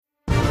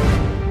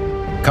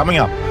Coming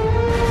up,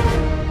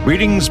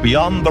 readings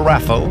beyond the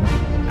RAFO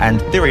and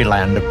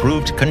Theoryland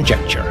approved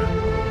conjecture.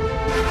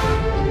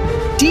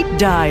 Deep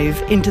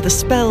dive into the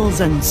spells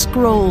and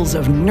scrolls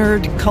of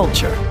nerd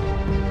culture.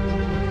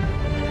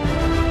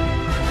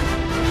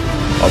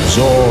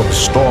 Absorb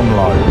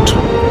Stormlight.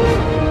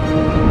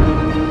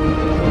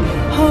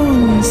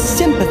 Hone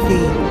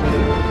sympathy.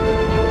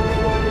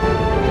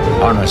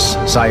 Harness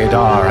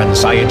Sayadar and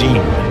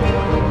Sayadine.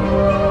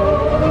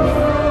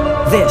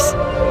 This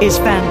is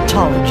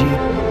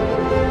Phantology.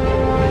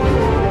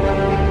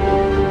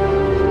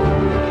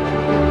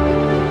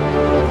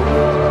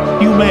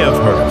 You may have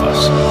heard of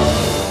us.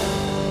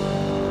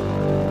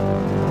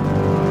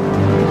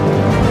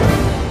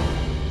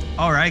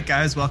 All right,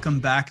 guys,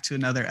 welcome back to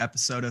another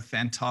episode of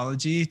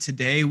Phantology.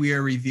 Today we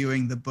are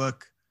reviewing the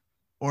book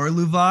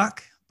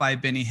Orluvac by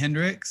Benny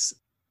Hendrix.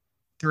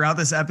 Throughout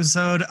this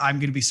episode, I'm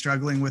going to be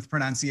struggling with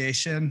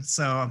pronunciation,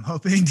 so I'm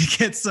hoping to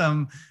get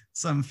some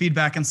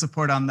feedback and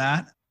support on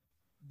that.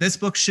 This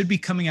book should be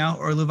coming out,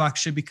 Orluvac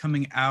should be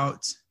coming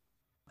out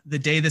the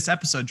day this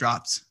episode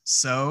drops.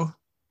 So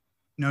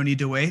no need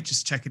to wait,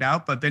 just check it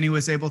out. But Benny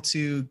was able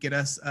to get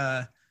us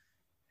an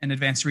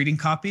advanced reading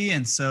copy,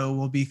 and so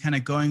we'll be kind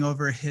of going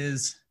over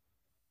his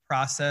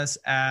process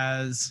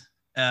as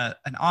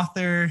an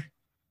author.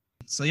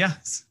 So yeah,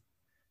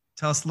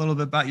 tell us a little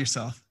bit about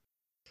yourself.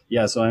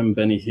 Yeah, so I'm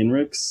Benny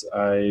Hendrix.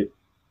 I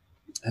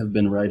have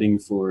been writing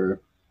for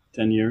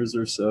 10 years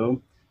or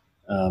so.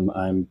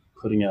 I'm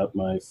putting out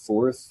my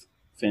fourth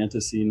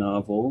fantasy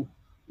novel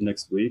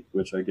next week,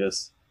 which I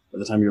guess by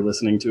the time you're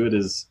listening to it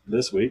is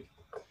this week.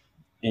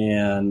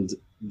 And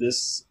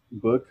this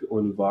book,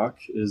 Orluvac,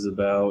 is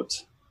about,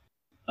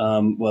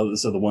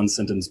 so the one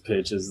sentence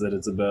pitch is that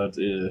it's about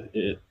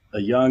a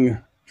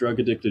young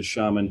drug-addicted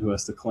shaman who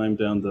has to climb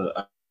down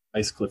the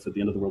ice cliff at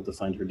the end of the world to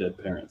find her dead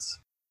parents.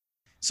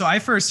 So I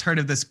first heard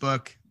of this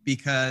book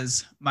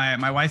because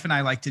my wife and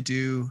I like to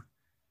do,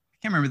 I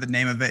can't remember the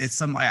name of it. It's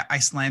some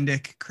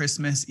Icelandic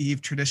Christmas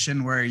Eve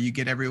tradition where you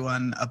get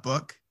everyone a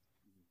book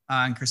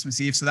on Christmas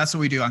Eve. So that's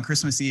what we do. On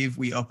Christmas Eve,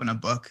 we open a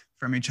book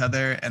from each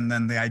other. And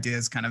then the idea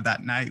is kind of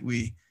that night,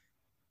 we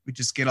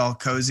just get all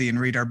cozy and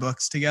read our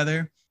books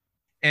together.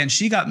 And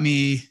she got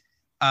me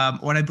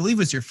what I believe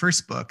was your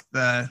first book,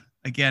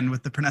 again,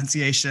 with the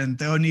pronunciation,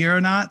 the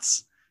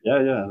Oneironauts.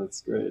 Yeah,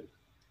 that's great.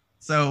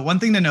 So one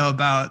thing to know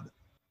about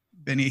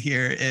Benny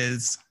here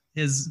is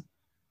his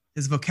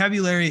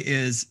vocabulary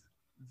is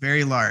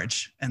very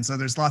large. And so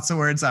there's lots of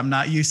words I'm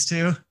not used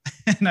to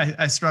and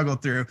I struggle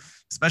through,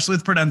 especially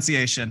with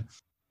pronunciation.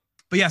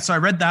 But yeah, so I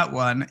read that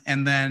one.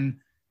 And then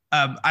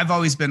I've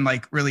always been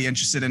like really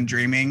interested in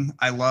dreaming.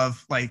 I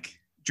love like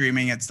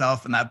dreaming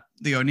itself. And that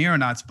the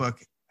Oneironauts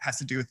book has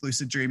to do with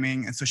lucid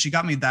dreaming. And so she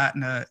got me that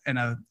in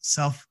a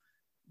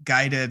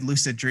self-guided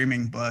lucid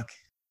dreaming book.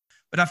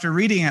 But after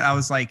reading it, I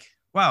was like,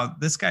 wow,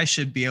 this guy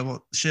should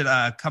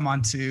come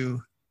onto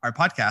our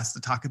podcast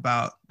to talk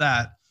about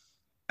that.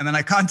 And then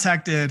I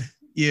contacted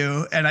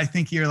you and I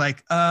think you're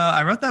like,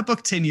 I wrote that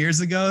book 10 years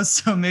ago.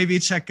 So maybe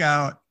check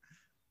out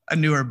a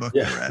newer book I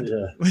read.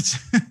 Yeah. Which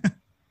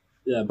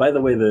yeah, by the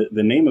way, the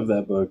name of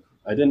that book,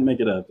 I didn't make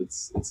it up.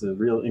 It's a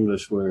real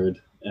English word.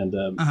 And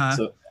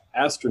so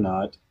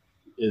astronaut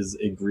is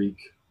a Greek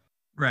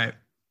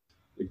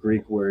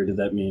word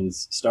that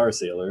means star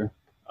sailor.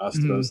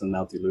 Astros and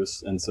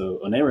Nautilus, and so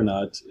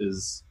Oneironaut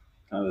is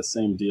kind of the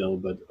same deal,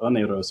 but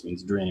Oneiros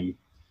means dream.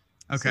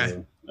 Okay.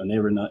 So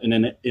Oneironaut,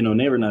 in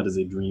Oneironaut is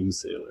a dream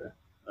sailor.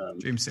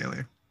 Dream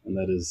sailor. And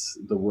that is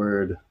the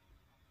word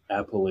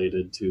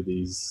appellated to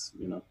these,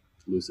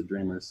 lucid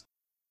dreamers.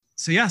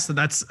 So yeah, so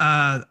that's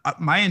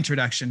my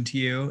introduction to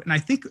you, and I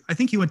think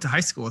you went to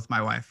high school with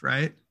my wife,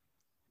 right?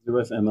 You're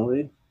with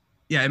Emily?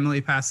 Yeah,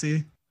 Emily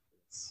Passy.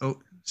 Oh,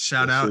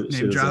 shout out,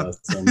 name drop.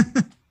 Awesome.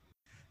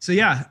 So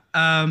yeah,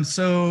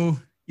 so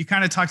you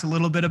kind of talked a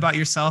little bit about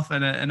yourself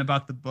and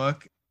about the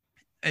book.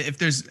 If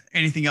there's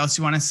anything else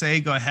you want to say,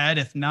 go ahead.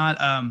 If not,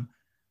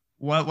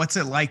 what's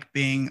it like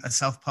being a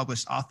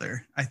self-published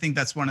author? I think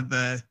that's one of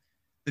the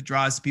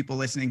draws to people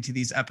listening to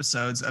these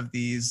episodes of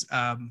these.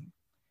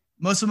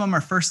 Most of them are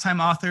first-time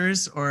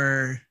authors,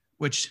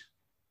 which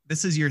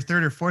this is your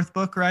third or fourth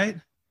book, right?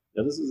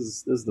 Yeah, this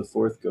is the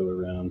fourth go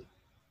around.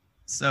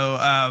 So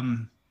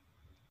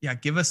yeah,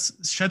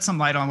 shed some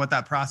light on what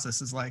that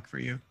process is like for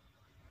you.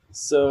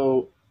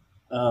 So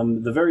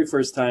the very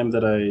first time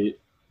that I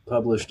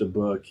published a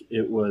book,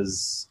 it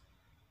was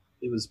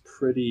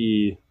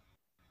pretty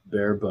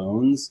bare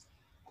bones,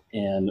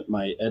 and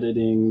my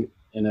editing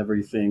and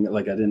everything,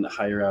 like I didn't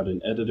hire out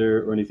an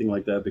editor or anything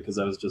like that because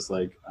I was just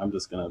like, I'm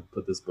just going to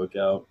put this book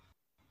out.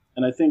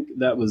 And I think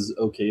that was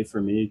okay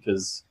for me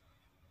because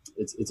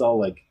it's all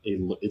like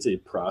it's a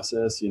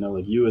process,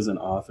 like you as an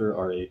author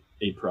are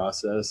a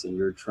process, and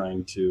you're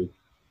trying to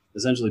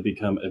essentially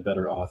become a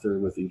better author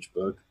with each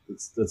book.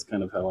 That's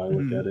kind of how I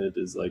look at it,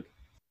 is like,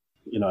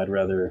 I'd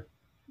rather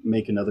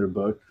make another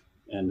book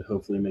and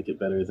hopefully make it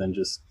better than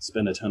just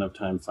spend a ton of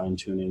time fine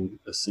tuning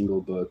a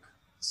single book.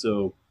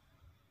 So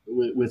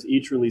with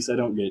each release, I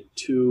don't get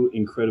too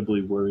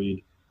incredibly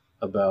worried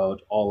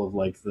about all of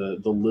like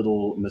the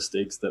little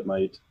mistakes that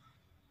might,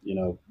 you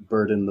know,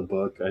 burden the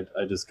book.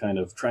 I just kind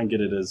of try and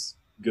get it as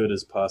good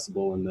as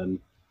possible and then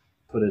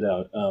put it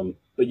out.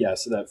 But yeah,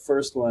 so that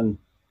first one,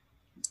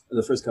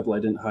 the first couple, I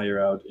didn't hire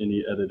out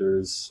any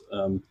editors.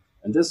 And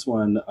this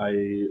one,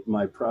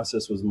 my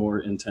process was more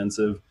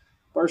intensive,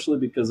 partially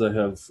because I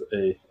have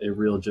a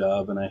real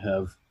job and I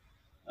have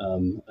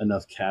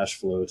enough cash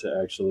flow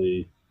to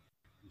actually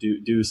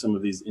do some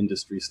of these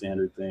industry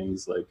standard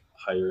things like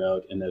hire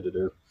out an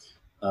editor,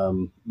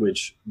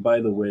 which, by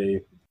the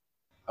way,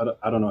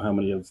 I don't know how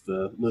many of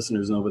the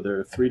listeners know, but there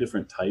are 3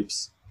 different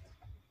types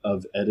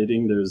of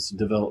editing. There's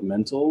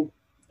developmental,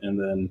 and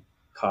then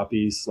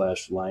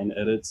copy/line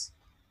edits,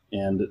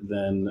 and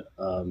then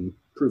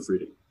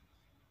proofreading.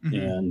 Mm-hmm.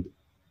 And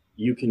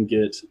you can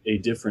get a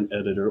different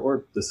editor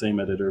or the same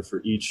editor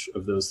for each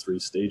of those 3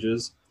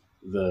 stages.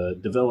 The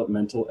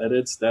developmental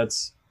edits,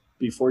 that's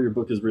before your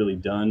book is really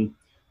done,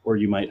 or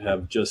you might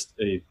have just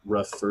a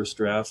rough first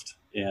draft,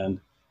 and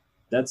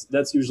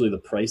that's usually the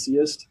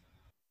priciest.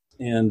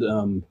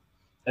 And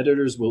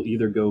editors will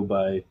either go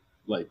by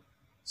like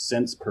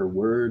cents per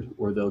word,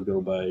 or they'll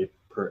go by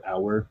per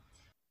hour.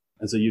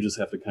 And so you just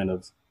have to kind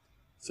of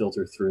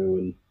filter through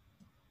and,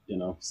 you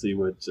know, see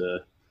what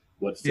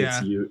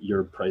fits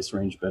your price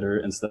range better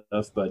and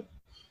stuff. But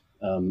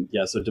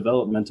so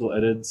developmental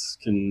edits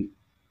can,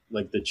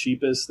 like, the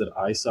cheapest that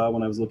I saw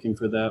when I was looking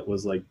for that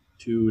was like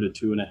 2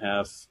 to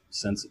 2.5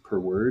 cents per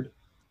word.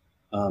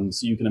 So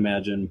you can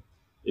imagine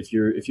if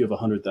you have a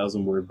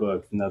 100,000 word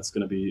book, then that's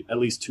going to be at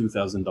least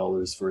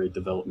 $2,000 for a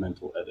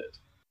developmental edit.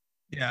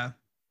 Yeah.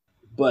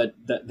 But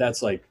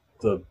that's like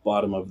the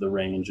bottom of the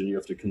range, and you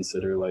have to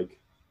consider, like,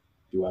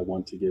 do I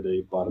want to get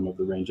a bottom of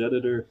the range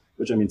editor?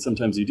 Which, I mean,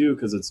 sometimes you do,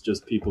 because it's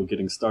just people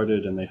getting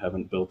started and they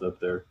haven't built up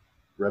their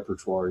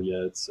repertoire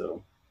yet,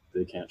 so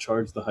they can't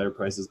charge the higher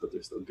prices, but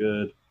they're still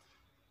good.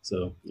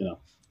 So, you know,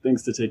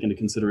 things to take into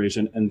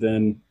consideration. And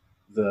then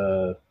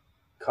the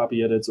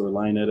copy edits or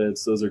line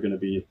edits, those are going to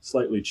be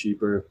slightly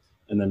cheaper.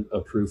 And then a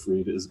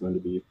proofread is going to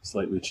be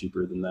slightly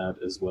cheaper than that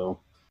as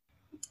well.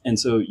 And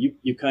so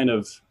you kind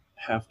of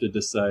have to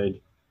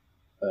decide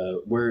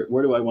where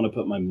do I want to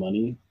put my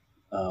money?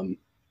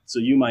 So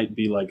you might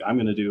be like, I'm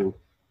going to do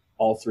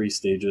all 3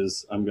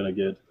 stages. I'm going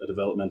to get a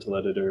developmental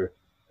editor,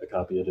 a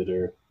copy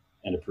editor,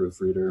 and a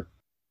proofreader.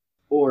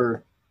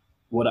 Or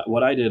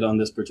what I did on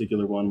this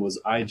particular one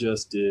was I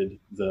just did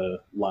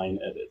the line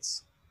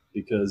edits,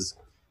 because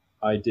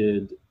I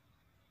did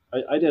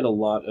a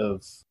lot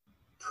of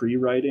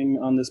pre-writing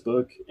on this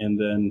book,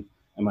 and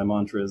my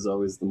mantra is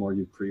always, the more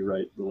you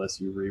pre-write, the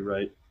less you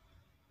rewrite.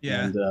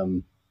 Yeah.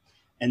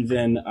 And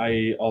then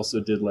I also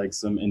did like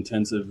some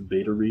intensive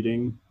beta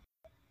reading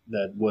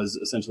that was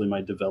essentially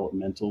my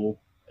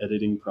developmental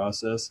editing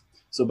process.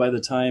 So by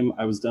the time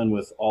I was done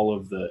with all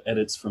of the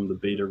edits from the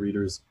beta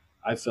readers,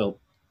 I felt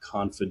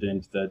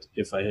confident that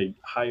if I had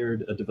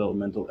hired a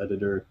developmental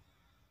editor,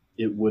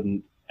 it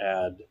wouldn't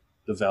add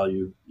the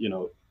value, you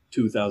know,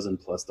 $2,000+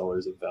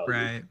 of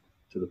value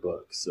to the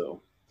book.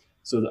 So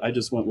I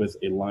just went with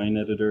a line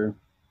editor,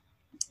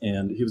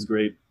 and he was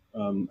great.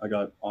 I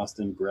got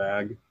Austin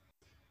Gragg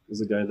was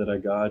a guy that I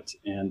got,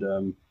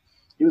 and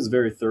he was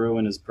very thorough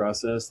in his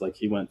process. Like,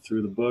 he went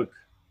through the book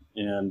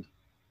and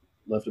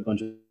left a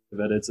bunch of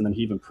edits, and then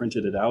he even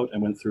printed it out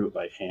and went through it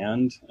by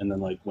hand, and then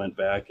like went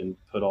back and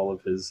put all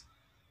of his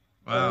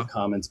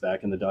comments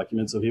back in the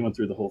document. So he went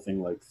through the whole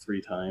thing like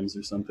 3 times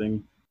or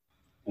something,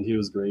 and he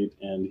was great.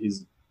 And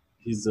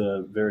he's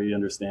very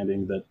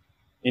understanding that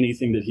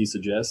anything that he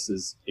suggests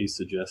is a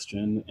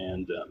suggestion,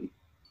 and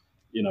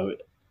you know,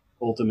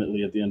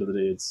 ultimately at the end of the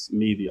day, it's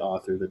me, the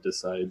author, that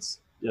decides,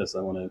 yes,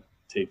 I want to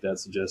take that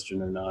suggestion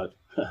or not.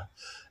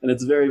 And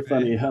it's very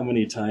funny how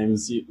many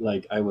times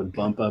I would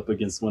bump up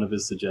against one of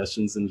his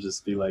suggestions and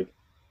just be like,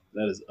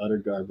 that is utter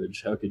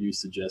garbage. How could you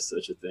suggest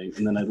such a thing?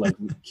 And then I'd like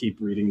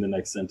keep reading the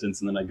next sentence,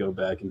 and then I'd go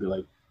back and be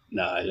like,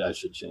 nah, I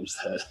should change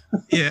that.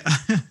 Yeah.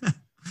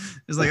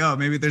 It's like, oh,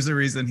 maybe there's a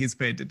reason he's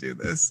paid to do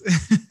this.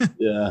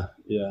 Yeah.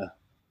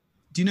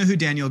 Do you know who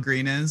Daniel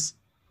Green is?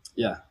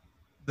 Yeah.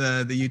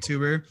 The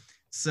YouTuber.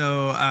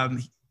 So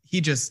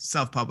he just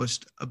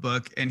self-published a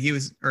book, and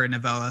or a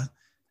novella,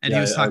 and he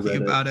was talking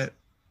about it.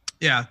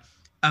 Yeah.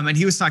 And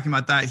he was talking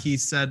about that. He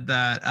said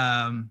that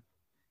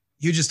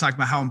he was just talking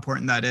about how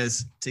important that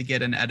is to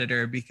get an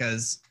editor,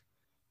 because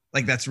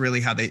like that's really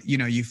how they, you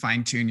know, you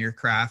fine tune your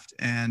craft.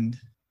 And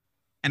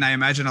I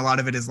imagine a lot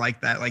of it is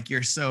like that. Like,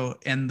 you're so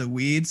in the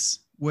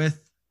weeds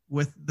with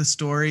the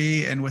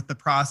story and with the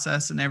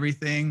process and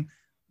everything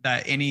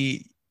that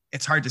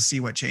it's hard to see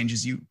what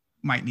changes you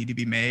might need to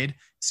be made.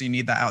 So you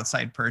need that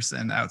outside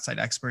person, outside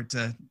expert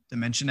to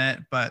mention it.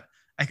 But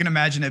I can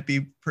imagine it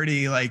be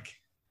pretty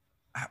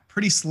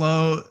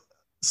slow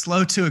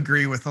to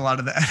agree with a lot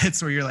of the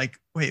edits where you're like,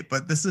 wait,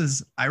 but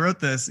I wrote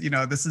this, you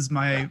know, this is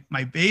my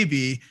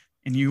baby,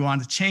 and you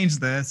want to change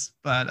this.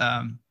 But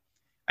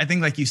I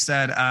think, like you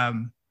said,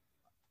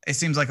 it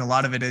seems like a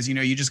lot of it is, you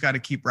know, you just got to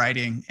keep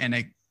writing,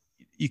 and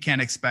you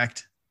can't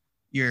expect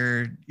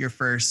your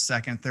first,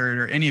 second, third,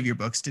 or any of your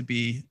books to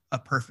be a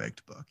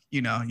perfect book.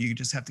 You know, you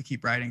just have to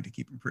keep writing to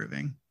keep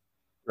improving.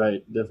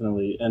 Right,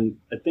 definitely. And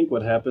I think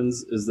what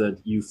happens is that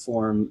you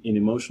form an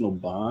emotional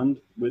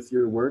bond with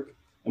your work.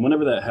 And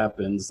whenever that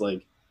happens,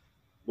 like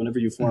whenever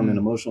you form an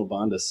emotional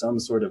bond to some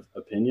sort of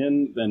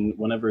opinion, then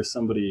whenever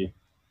somebody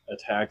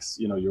attacks,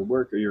 you know, your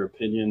work or your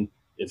opinion,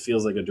 it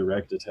feels like a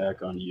direct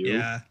attack on you.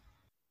 Yeah.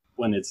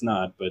 When it's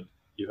not, but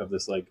you have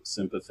this like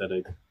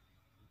sympathetic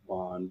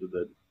bond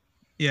that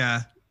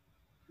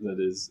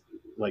is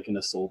like an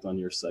assault on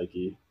your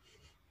psyche.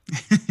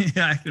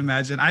 Yeah, I can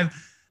imagine. I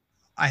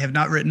have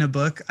not written a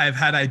book. I've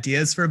had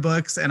ideas for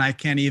books, and I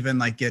can't even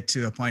like get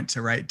to a point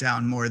to write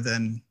down more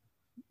than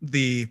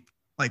the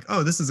like,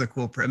 oh, this is a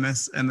cool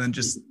premise, and then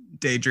just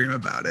daydream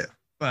about it.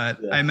 But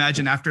I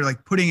imagine after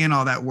like putting in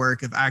all that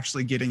work of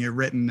actually getting it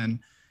written and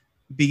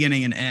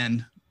beginning and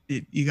end,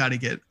 you got to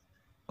get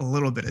a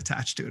little bit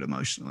attached to it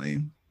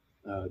emotionally.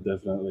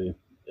 Definitely.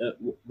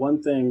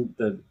 One thing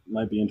that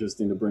might be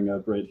interesting to bring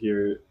up right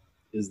here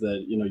is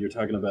that, you know, you're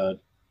talking about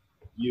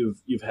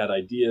you've had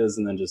ideas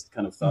and then just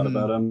kind of thought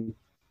about them.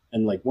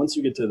 And like once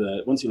you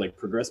like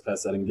progress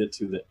past that and get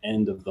to the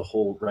end of the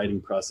whole writing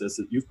process,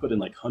 you've put in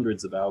like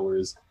hundreds of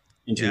hours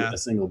into a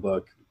single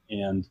book.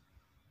 And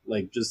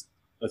like just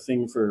a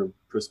thing for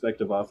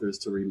prospective authors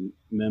to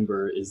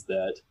remember is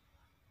that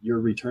your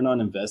return on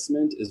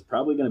investment is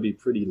probably going to be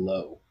pretty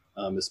low,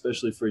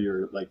 especially for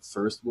your like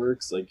first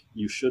works. Like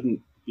you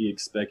shouldn't be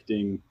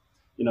expecting,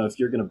 you know, if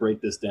you're going to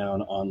break this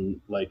down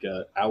on like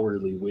a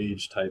hourly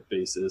wage type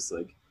basis,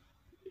 like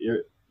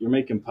you're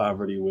making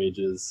poverty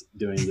wages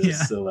doing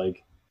this. So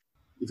like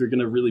if you're going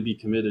to really be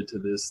committed to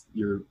this,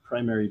 your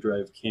primary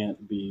drive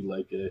can't be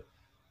like a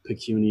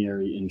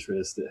pecuniary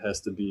interest. It has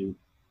to be,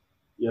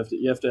 you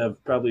have to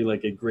have probably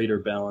like a greater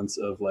balance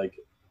of like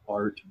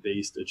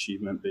art-based,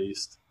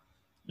 achievement-based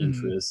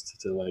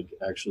interest to like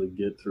actually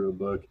get through a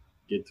book,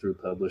 get through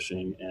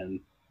publishing,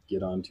 and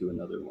get on to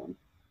another one.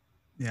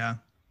 Yeah.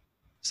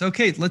 So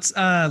Kate, let's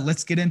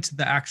get into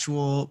the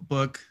actual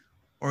book,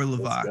 Orlevac.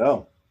 Let's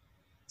go.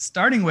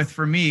 Starting with,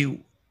 for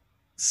me,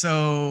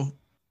 so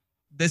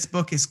this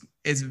book is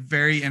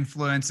very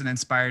influenced and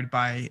inspired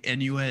by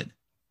Inuit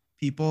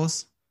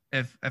peoples,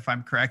 if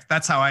I'm correct.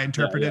 That's how I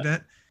interpreted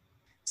it.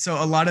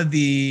 So a lot of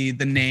the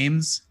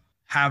names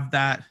have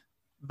that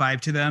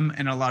vibe to them,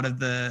 and a lot of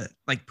the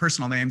like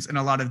personal names and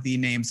a lot of the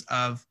names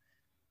of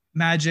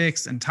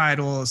magics and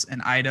titles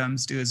and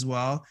items do as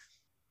well.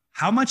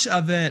 How much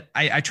of it,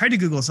 I tried to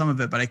Google some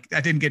of it, but I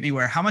didn't get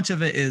anywhere. How much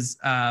of it is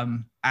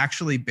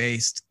actually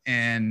based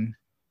in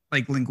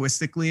like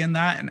linguistically in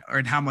that,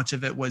 and how much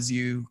of it was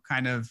you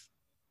kind of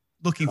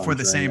looking for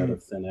the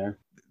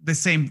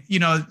same, you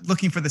know,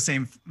 looking for the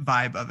same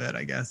vibe of it,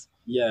 I guess.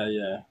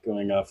 Yeah.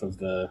 Going off of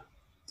the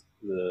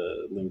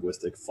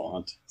linguistic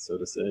font, so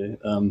to say.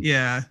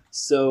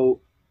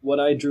 So what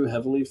I drew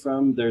heavily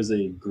from, there's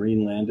a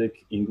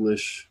Greenlandic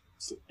English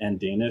and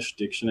Danish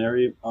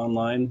dictionary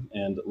online,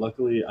 and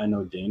luckily I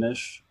know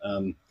Danish.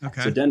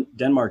 So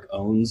Denmark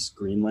owns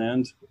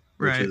Greenland,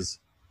 which is,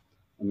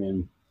 I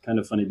mean, kind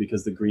of funny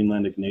because the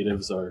Greenlandic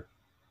natives are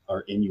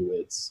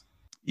Inuits.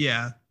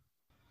 Yeah.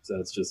 So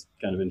it's just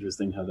kind of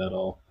interesting how that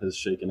all has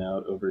shaken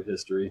out over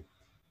history.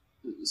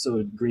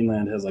 So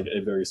Greenland has like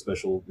a very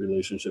special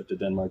relationship to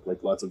Denmark.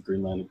 Like lots of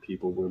Greenlandic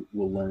people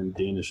will learn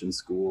Danish in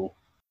school.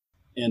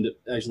 And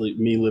actually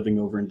me living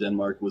over in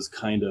Denmark was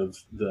kind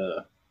of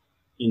the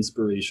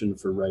inspiration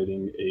for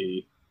writing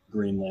a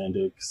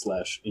Greenlandic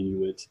 /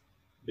 Inuit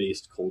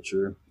based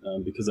culture,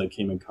 because I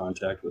came in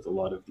contact with a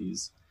lot of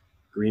these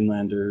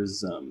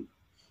Greenlanders,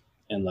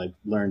 and like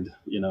learned,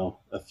 you know,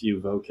 a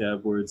few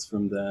vocab words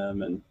from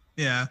them, and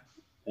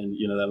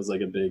you know, that was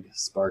like a big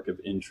spark of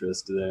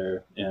interest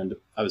there. And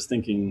I was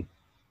thinking,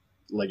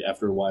 like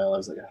after a while, I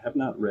was like, I have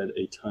not read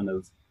a ton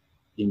of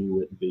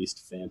Inuit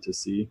based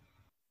fantasy,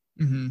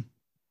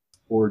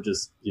 or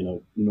just, you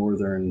know,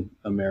 Northern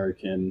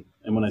American.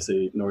 And when I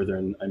say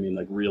Northern, I mean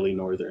like really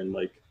Northern,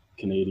 like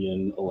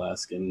Canadian,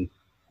 Alaskan,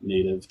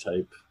 native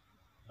type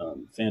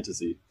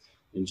fantasy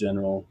in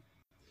general.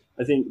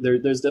 I think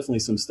there's definitely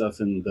some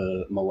stuff in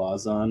the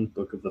Malazan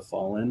Book of the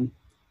Fallen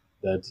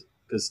that,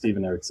 because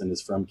Steven Erikson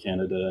is from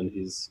Canada and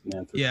he's an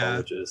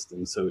anthropologist,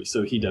 and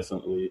so he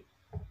definitely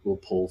will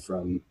pull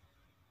from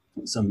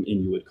some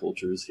Inuit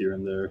cultures here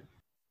and there.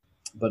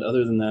 But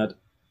other than that,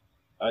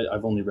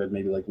 I've only read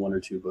maybe like one or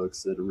two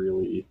books that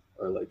really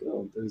are like,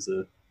 oh, there's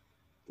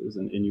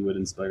an Inuit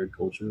inspired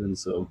culture. And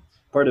so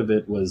part of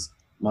it was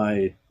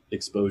my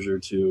exposure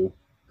to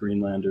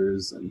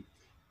Greenlanders, and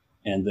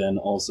then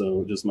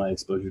also just my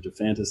exposure to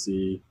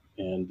fantasy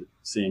and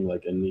seeing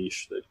like a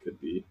niche that could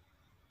be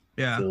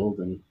filled,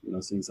 and, you know,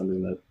 seeing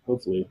something that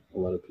hopefully a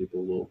lot of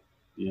people will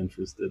be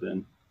interested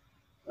in.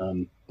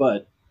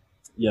 But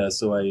yeah,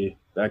 so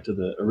back to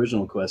the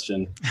original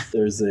question,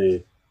 there's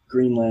a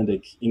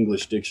Greenlandic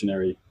English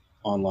dictionary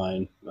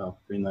online. Well,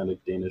 Greenlandic,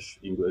 Danish,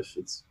 English.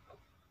 It's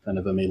kind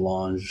of a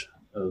melange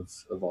of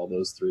all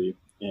those three.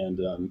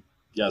 And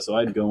so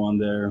I'd go on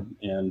there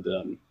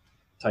and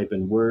type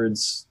in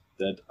words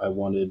that I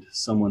wanted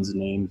someone's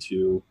name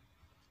to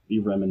be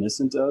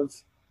reminiscent of.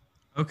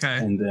 Okay.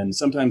 And then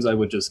sometimes I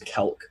would just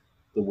calc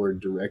the word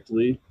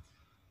directly.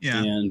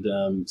 Yeah.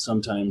 And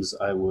sometimes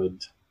I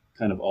would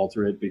kind of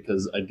alter it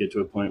because I'd get to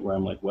a point where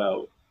I'm like,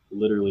 wow,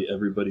 literally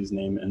everybody's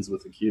name ends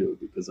with a Q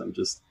because I'm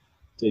just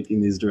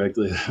taking these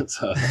directly.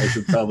 So I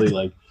should probably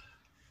like,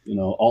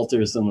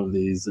 alter some of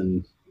these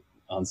and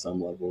on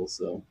some level.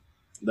 So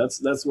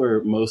that's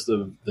where most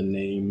of the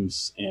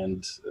names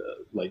and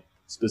like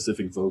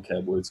specific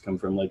vocab words come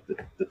from. Like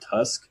the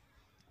tusk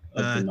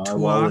of the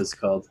narwhal is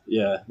called,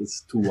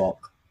 it's tuwak.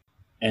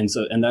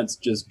 And that's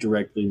just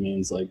directly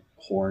means like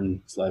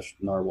horn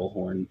 / narwhal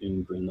horn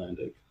in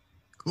Greenlandic.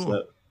 Cool. So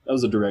that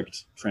was a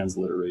direct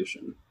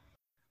transliteration.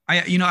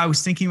 I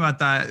was thinking about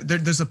that.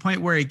 There's a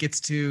point where it gets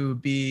to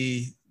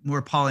be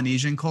more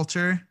Polynesian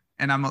culture,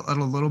 and I'm a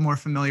little more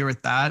familiar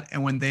with that.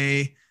 And when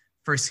they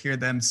first hear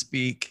them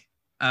speak,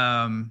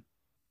 I'm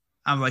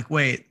like,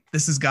 wait,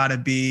 this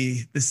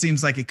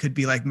seems like it could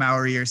be like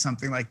Maori or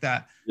something like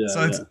that.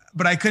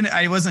 But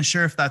I wasn't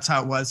sure if that's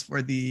how it was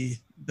for the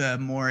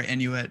more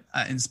Inuit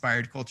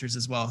inspired cultures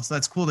as well. So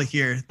that's cool to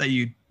hear that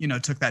you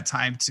took that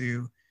time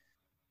to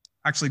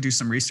actually do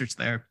some research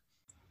there.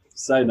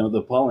 Side note,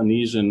 the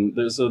Polynesian,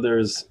 there's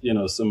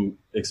some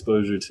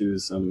exposure to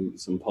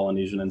some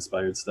Polynesian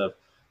inspired stuff,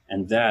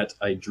 and that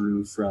I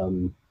drew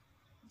from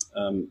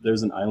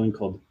there's an island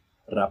called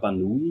Rapa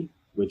Nui,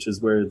 which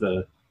is where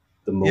the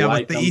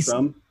Moai come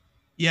from.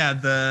 Yeah,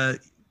 the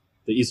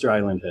Easter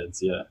Island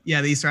Heads.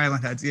 Yeah, the Easter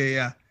Island Heads.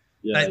 Yeah.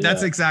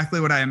 That's exactly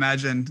what I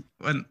imagined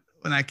when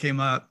that came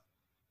up.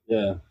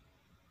 Yeah,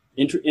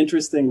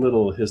 interesting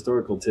little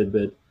historical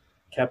tidbit.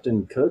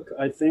 Captain Cook,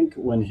 I think,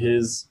 when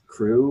his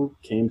crew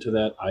came to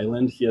that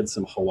island, he had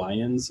some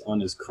Hawaiians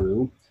on his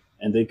crew,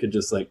 and they could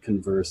just like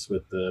converse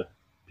with the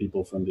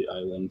people from the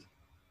island.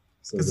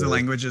 Because the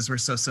languages were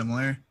so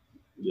similar.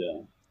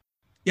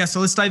 Yeah.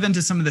 So let's dive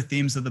into some of the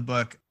themes of the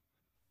book.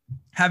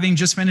 Having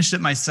just finished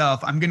it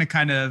myself, I'm going to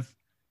kind of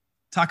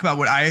talk about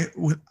what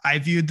I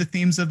viewed the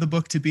themes of the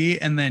book to be,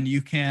 and then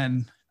you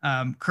can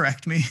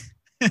correct me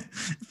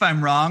if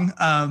I'm wrong.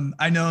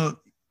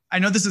 I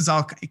know this is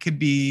it could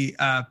be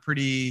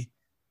pretty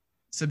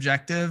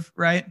subjective,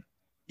 right?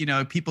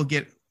 People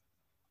get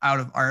out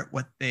of art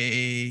what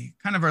they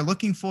kind of are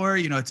looking for.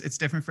 It's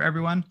different for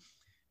everyone.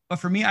 But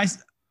for me,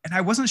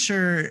 I wasn't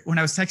sure when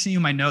I was texting you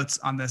my notes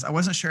on this, I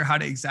wasn't sure how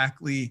to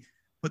exactly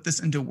put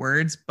this into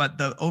words, but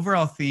the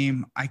overall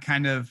theme I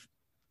kind of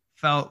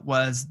felt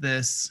was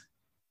this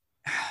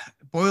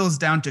boils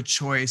down to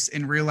choice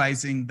in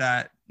realizing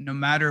that no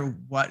matter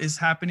what is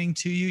happening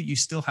to you, you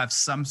still have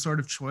some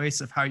sort of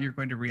choice of how you're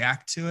going to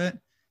react to it,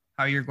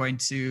 how you're going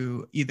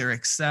to either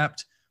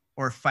accept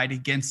or fight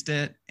against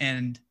it.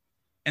 And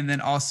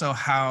then also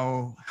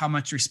how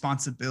much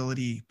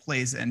responsibility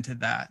plays into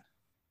that.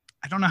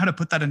 I don't know how to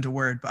put that into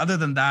word, but other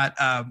than that,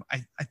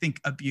 I think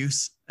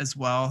abuse as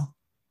well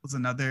was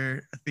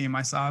another theme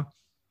I saw.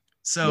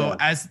 So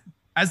as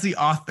the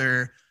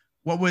author,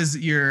 what was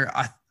your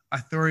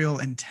authorial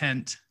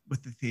intent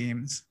with the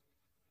themes?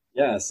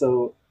 Yeah,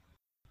 so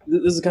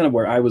this is kind of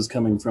where I was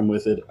coming from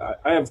with it.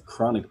 I have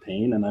chronic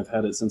pain, and I've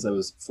had it since I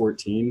was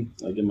 14,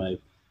 like in my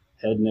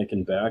head, neck,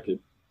 and back.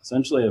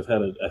 Essentially, I've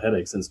had a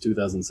headache since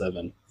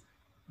 2007,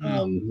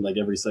 like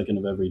every second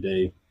of every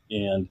day.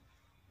 And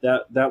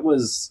that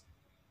was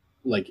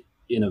like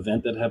an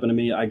event that happened to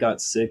me. I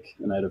got sick,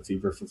 and I had a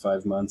fever for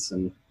 5 months,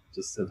 and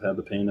just have had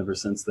the pain ever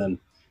since then.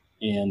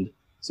 And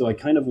so I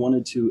kind of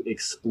wanted to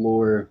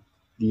explore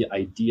the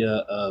idea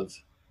of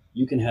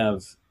you can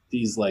have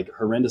these like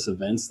horrendous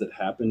events that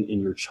happen in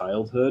your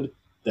childhood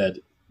that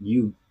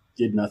you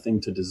did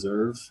nothing to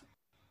deserve,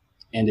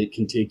 and it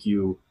can take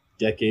you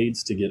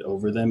decades to get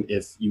over them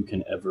if you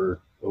can ever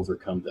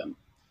overcome them.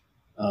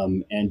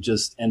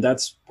 And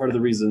that's part of the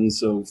reason.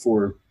 So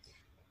for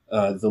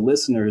the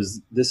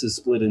listeners, this is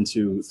split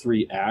into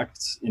 3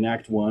 acts. In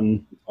Act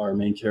 1, our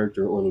main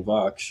character,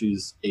 Orlovak,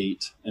 she's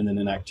 8. And then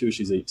in Act 2,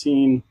 she's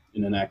 18.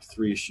 And in Act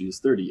 3, she's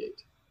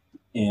 38.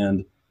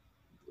 And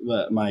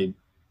my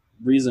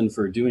reason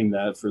for doing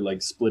that, for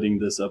like splitting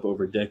this up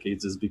over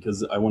decades, is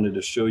because I wanted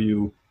to show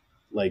you,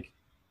 like,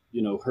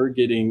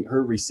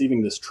 her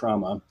receiving this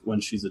trauma when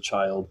she's a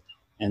child.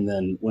 And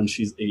then when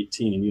she's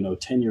 18,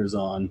 10 years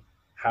on,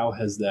 how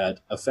has that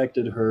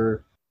affected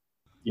her?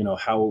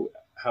 How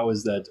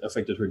has that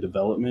affected her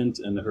development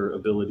and her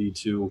ability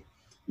to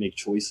make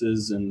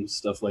choices and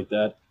stuff like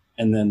that?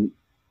 And then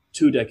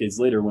 2 decades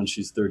later, when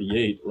she's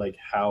 38, like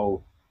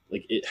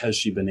has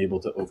she been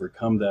able to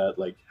overcome that?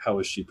 Like, how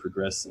has she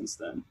progressed since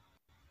then?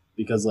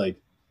 Because like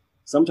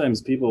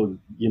sometimes people,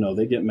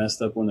 they get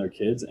messed up when they're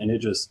kids, and it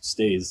just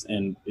stays,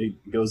 and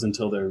it goes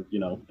until they're,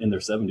 in their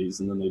 70s,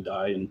 and then they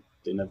die and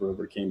they never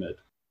overcame it.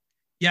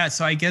 Yeah.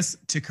 So I guess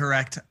to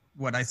correct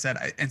what I said,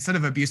 instead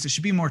of abuse, it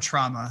should be more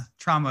trauma.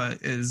 Trauma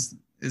is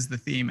the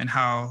theme, and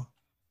how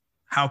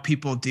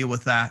people deal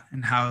with that,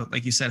 and how,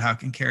 like you said, how it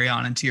can carry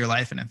on into your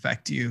life and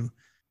affect you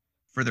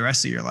for the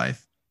rest of your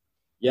life.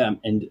 Yeah.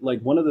 And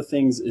like one of the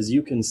things is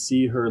you can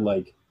see her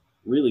like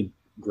really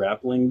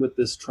grappling with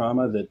this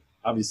trauma that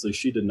obviously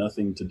she did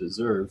nothing to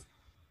deserve,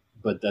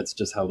 but that's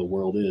just how the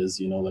world is,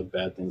 like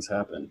bad things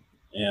happen.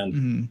 And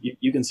Mhm.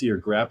 you can see her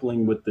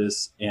grappling with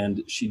this,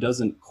 and she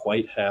doesn't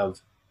quite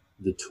have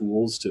the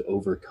tools to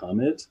overcome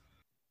it.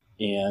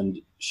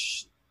 And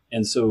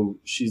so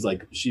she's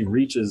like, she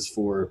reaches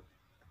for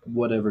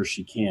whatever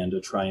she can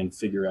to try and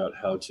figure out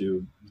how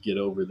to get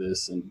over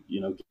this and,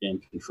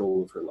 gain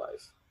control of her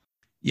life.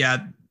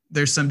 Yeah,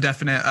 there's some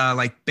definite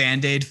like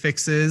band-aid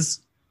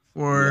fixes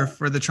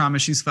for the trauma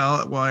she's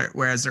felt,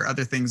 whereas there are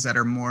other things that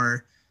are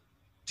more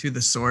to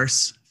the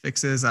source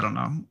fixes. I don't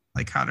know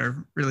like how to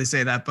really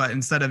say that, but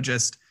instead of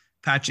just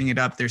patching it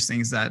up, there's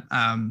things that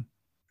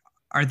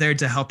are there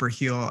to help her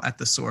heal at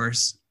the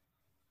source.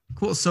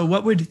 Cool. So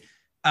what would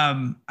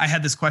I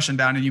had this question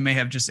down and you may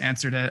have just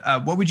answered it.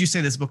 What would you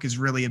say this book is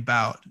really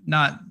about?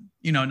 Not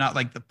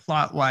like the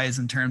plot wise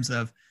in terms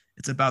of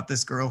it's about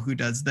this girl who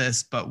does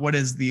this, but what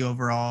is the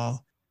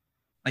overall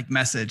like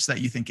message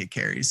that you think it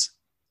carries?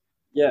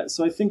 Yeah.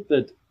 So I think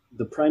that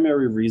the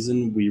primary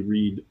reason we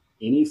read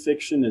any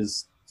fiction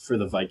is for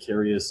the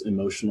vicarious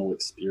emotional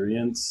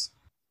experience.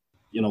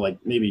 Like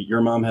maybe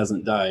your mom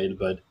hasn't died,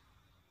 but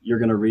you're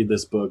going to read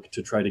this book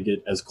to try to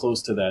get as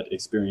close to that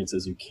experience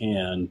as you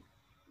can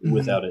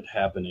without it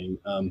happening.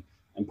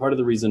 And part of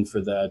the reason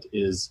for that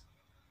is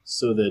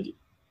so that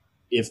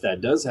if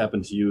that does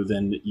happen to you,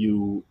 then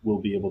you will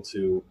be able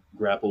to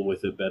grapple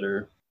with it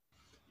better,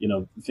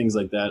 things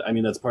like that. I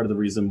mean, that's part of the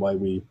reason why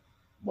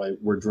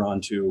we're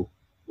drawn to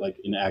like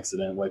an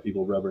accident, why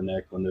people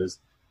rubberneck when there's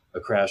a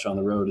crash on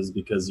the road, is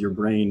because your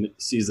brain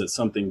sees that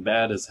something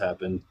bad has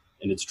happened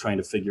and it's trying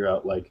to figure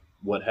out like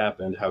what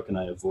happened, how can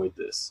I avoid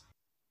this?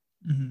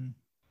 Mm-hmm.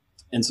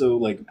 And so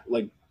like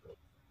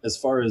as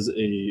far as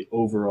a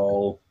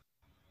overall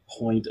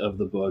point of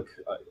the book,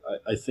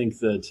 I think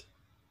that,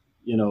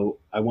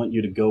 I want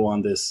you to go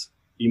on this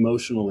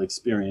emotional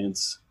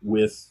experience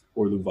with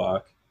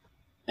Orluvac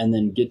and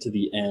then get to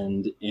the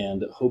end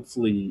and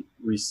hopefully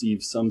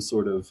receive some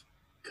sort of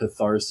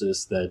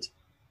catharsis that,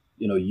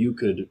 you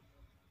could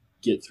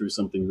get through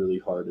something really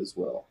hard as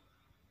well.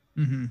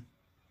 Mm-hmm.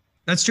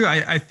 That's true.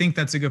 I think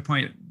that's a good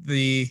point.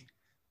 The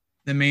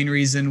main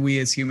reason we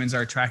as humans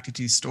are attracted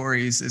to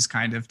stories is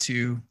kind of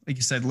to, like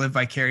you said, live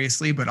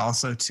vicariously, but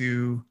also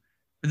to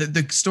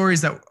the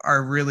stories that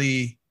are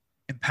really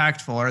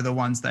impactful are the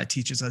ones that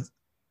teaches us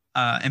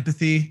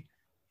empathy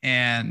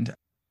and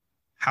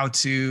how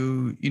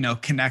to,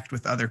 connect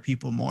with other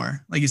people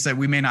more. Like you said,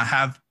 we may not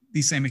have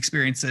these same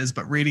experiences,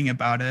 but reading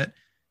about it,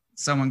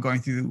 someone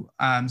going through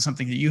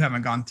something that you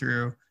haven't gone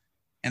through,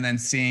 and then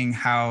seeing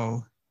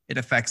how it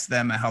affects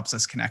them, it helps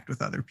us connect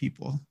with other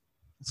people.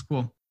 It's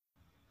cool.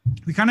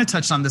 We kind of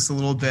touched on this a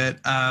little bit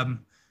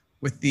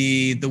with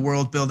the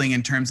world building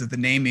in terms of the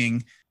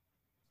naming,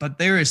 but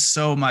there is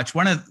so much.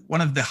 One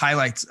of the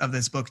highlights of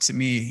this book to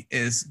me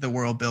is the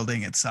world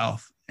building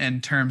itself in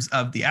terms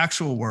of the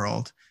actual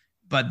world,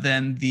 but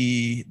then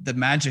the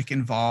magic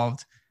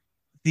involved,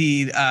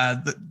 the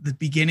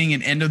beginning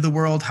and end of the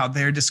world, how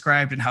they're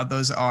described and how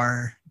those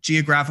are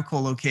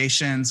geographical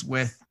locations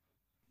with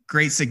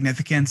great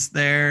significance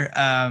there.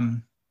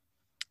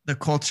 The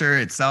culture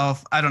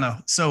itself, I don't know.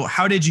 So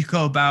how did you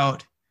go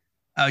about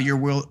your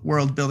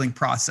world building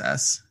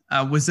process?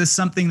 Was this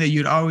something that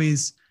you'd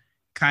always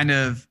kind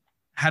of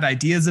had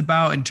ideas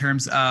about in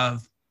terms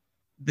of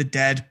the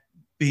dead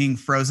being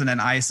frozen in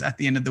ice at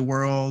the end of the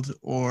world,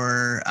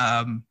 or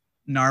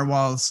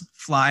narwhals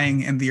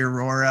flying in the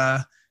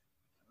aurora?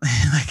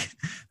 Like,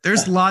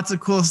 there's lots of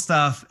cool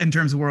stuff in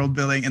terms of world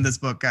building in this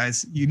book,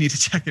 guys. You need to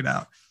check it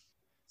out.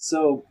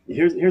 So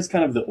here's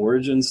kind of the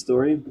origin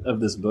story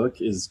of this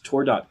book. Is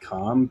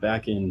Tor.com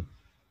back in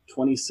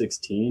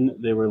 2016,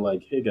 they were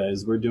like, hey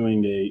guys, we're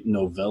doing a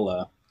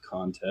novella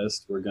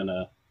contest. We're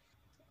gonna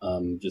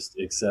just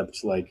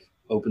accept like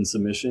open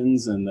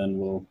submissions, and then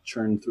we'll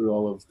churn through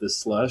all of this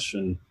slush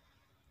and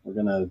we're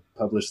gonna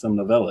publish some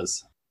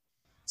novellas.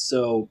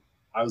 So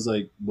I was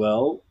like,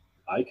 well,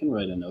 I can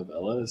write a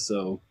novella.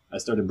 So I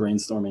started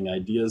brainstorming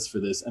ideas for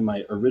this, and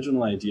my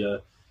original idea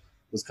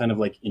was kind of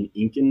like an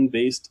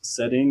Incan-based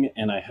setting,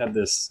 and I had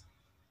this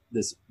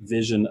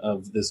vision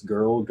of this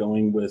girl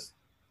going with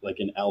like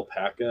an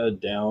alpaca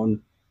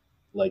down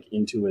like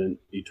into an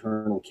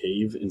eternal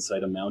cave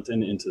inside a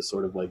mountain into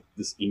sort of like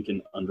this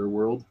Incan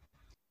underworld.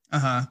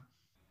 Uh-huh.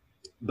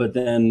 But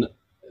then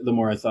the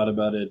more I thought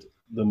about it,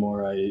 the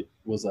more I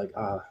was like,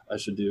 I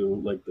should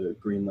do like the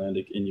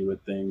Greenlandic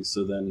Inuit thing.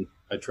 So then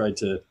I tried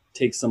to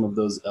take some of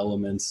those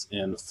elements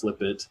and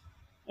flip it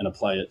and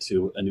apply it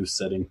to a new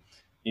setting.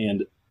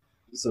 And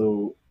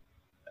so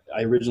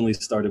I originally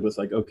started with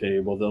like, okay,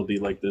 well, there'll be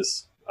like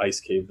this ice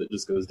cave that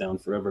just goes down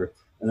forever.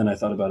 And then I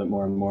thought about it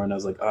more and more, and I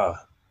was like,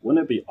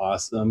 wouldn't it be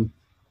awesome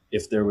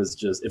if there was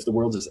if the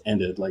world just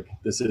ended, like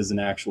this is an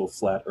actual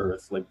flat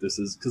earth, like this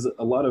is, because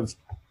a lot of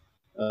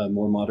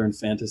more modern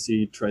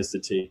fantasy tries to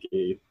take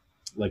a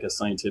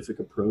scientific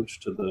approach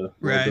to the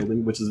world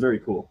building, which is very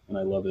cool, and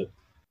I love it.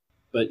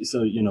 But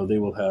so, they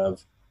will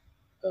have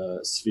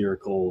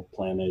spherical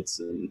planets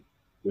and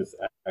with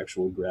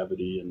actual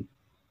gravity, and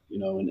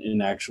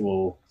an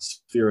actual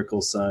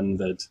spherical sun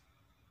that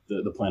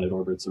the planet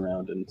orbits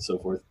around and so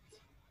forth.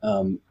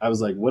 I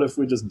was like, what if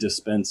we just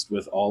dispensed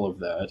with all of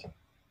that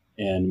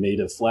and made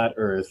a flat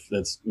Earth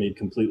that's made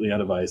completely out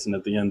of ice, and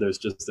at the end there's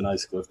just an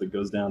ice cliff that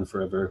goes down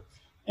forever,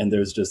 and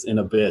there's just an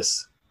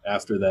abyss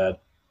after that,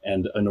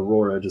 and an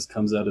aurora just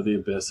comes out of the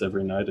abyss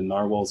every night, and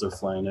narwhals are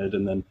flying it,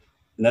 and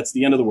that's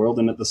the end of the world.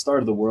 And at the start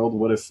of the world,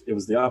 what if it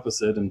was the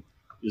opposite, and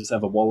you just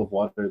have a wall of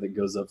water that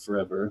goes up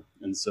forever?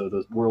 And so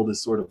the world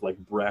is sort of like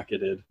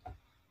bracketed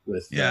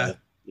with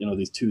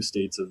these two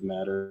states of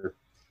matter.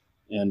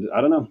 And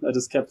I don't know, I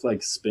just kept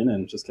like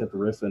spinning, just kept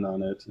riffing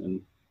on it,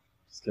 and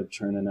just kept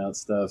churning out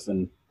stuff.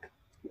 And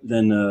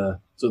then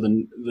so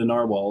the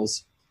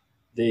narwhals,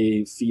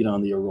 they feed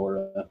on the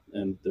aurora,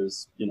 and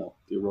there's,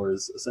 the aurora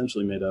is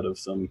essentially made out of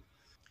some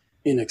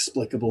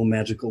inexplicable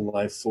magical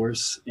life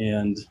force.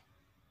 And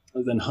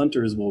then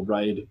hunters will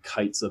ride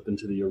kites up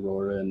into the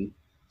aurora and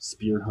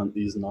spear hunt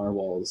these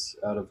narwhals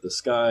out of the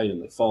sky,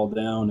 and they fall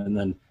down, and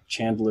then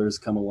chandlers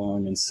come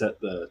along and set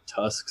the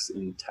tusks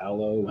in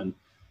tallow, and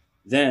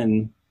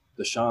then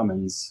the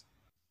shamans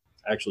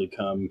actually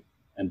come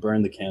and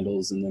burn the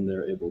candles, and then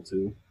they're able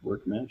to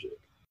work magic.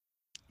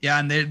 Yeah,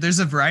 and there's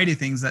a variety of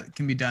things that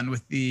can be done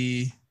with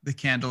the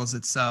candles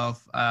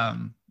itself,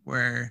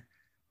 where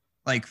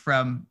like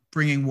from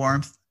bringing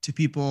warmth to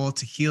people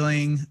to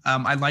healing.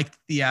 I liked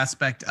the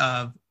aspect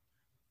of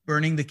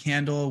burning the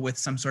candle with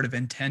some sort of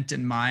intent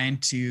in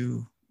mind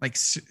to like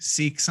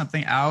seek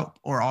something out,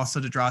 or also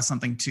to draw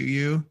something to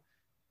you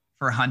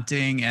for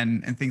hunting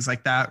and things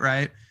like that,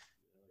 right?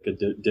 Like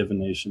a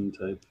divination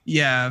type.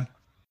 Yeah.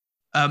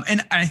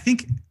 And I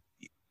think,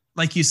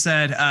 like you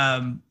said,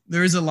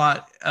 there is a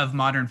lot of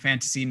modern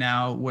fantasy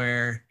now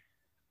where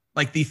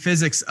like the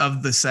physics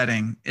of the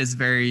setting is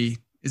very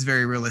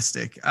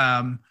realistic.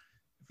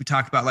 If we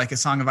talk about like A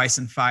Song of Ice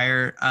and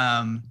Fire,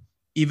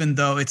 even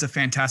though it's a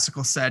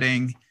fantastical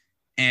setting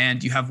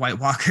and you have White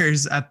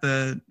Walkers at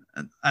the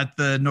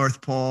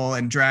North Pole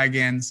and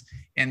dragons,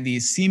 and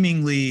these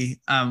seemingly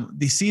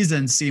these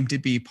seasons seem to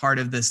be part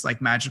of this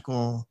like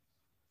magical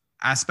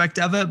aspect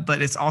of it, but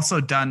it's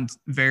also done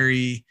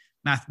very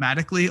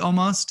mathematically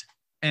almost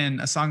in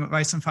A Song of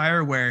Ice and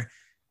Fire, where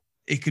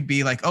it could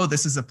be like, oh,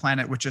 this is a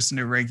planet with just an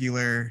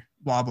irregular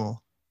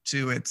wobble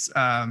to its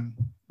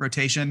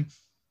rotation.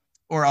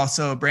 Or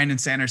also Brandon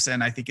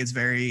Sanderson, I think, is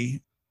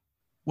very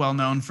well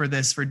known for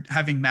this, for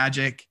having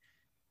magic,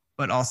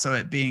 but also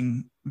it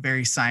being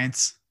very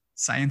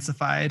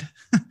science-ified.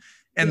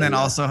 Then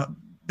also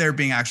there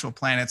being actual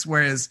planets.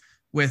 Whereas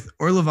with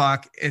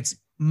Orlevoc, it's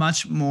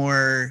much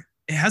more,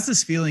 it has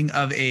this feeling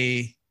of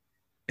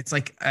it's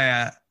like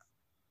a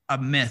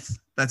myth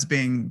that's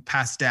being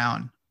passed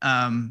down,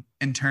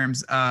 in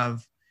terms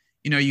of,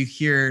 you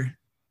hear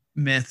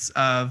myths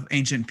of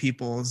ancient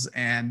peoples,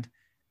 and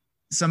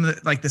some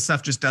of the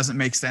stuff just doesn't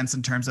make sense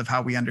in terms of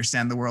how we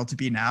understand the world to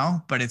be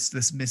now, but it's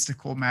this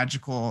mystical,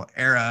 magical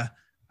era.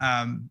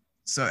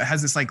 So it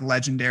has this like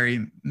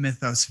legendary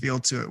mythos feel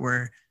to it,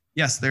 where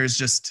yes, there's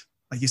just,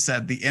 like you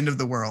said, the end of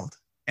the world,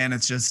 and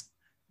it's just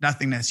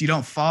nothingness. You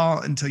don't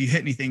fall until you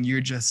hit anything. You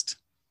just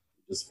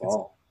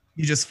fall.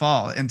 You just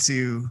fall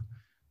into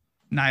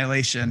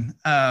annihilation.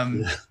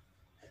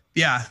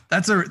 Yeah,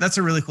 that's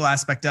a really cool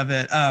aspect of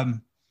it.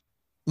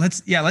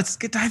 Let's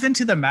dive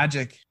into the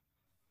magic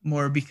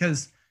more,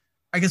 because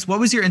I guess, what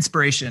was your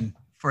inspiration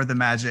for the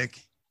magic?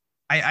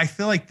 I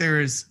feel like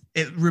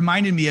it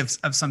reminded me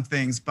of some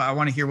things, but I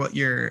want to hear what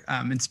your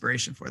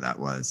inspiration for that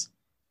was.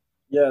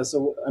 Yeah,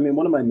 so I mean,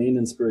 one of my main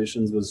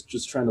inspirations was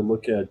just trying to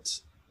look at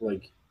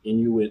like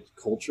Inuit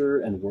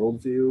culture and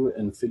worldview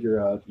and figure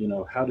out,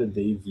 how did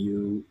they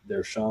view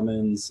their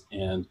shamans,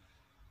 and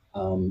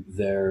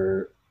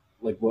their,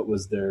 like, what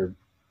was their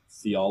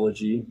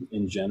theology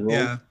in general.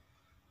 Yeah.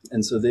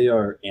 And so they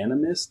are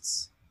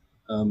animists,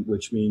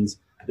 which means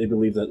they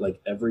believe that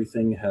like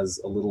everything has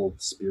a little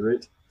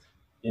spirit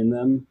in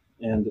them.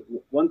 And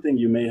one thing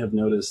you may have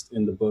noticed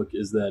in the book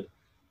is that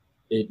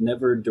it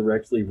never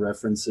directly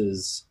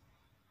references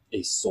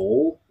a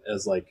soul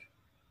as like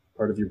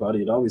part of your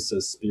body. It always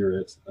says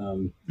spirit,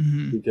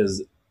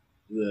 because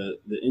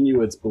the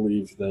Inuits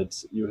believe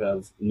that you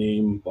have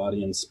name,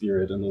 body, and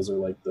spirit, and those are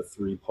like the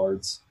three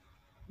parts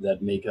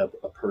that make up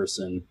a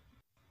person.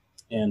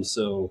 And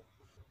so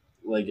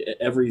like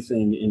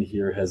everything in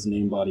here has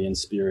name, body, and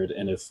spirit,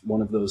 and if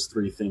one of those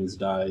three things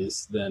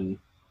dies, then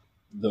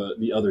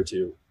the other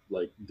two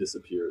like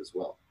disappear as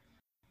well.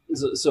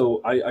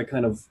 So I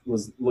kind of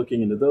was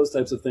looking into those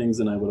types of things,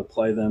 and I would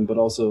apply them, but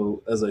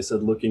also, as I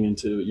said, looking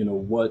into,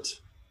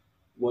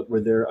 what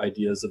were their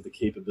ideas of the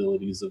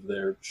capabilities of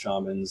their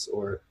shamans,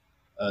 or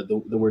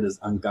the word is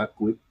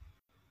Angakwik,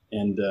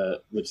 and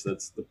which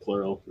that's the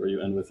plural where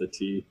you end with a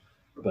T,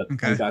 but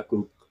okay.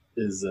 Angakwik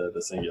is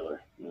the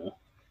singular.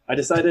 I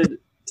decided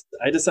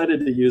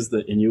to use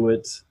the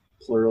Inuit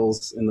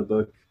plurals in the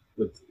book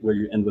where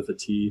you end with a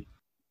T.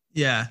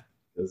 Yeah.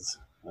 Because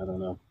I don't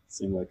know, it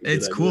seemed like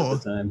it's cool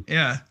at the time.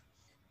 Yeah.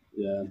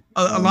 Yeah.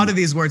 A lot of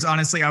these words,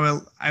 honestly,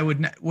 I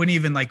wouldn't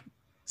even like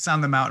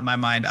sound them out in my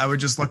mind. I would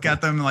just look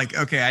at them like,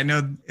 okay, I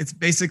know it's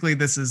basically,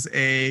 this is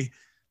a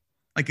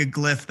like a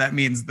glyph that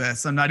means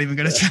this. I'm not even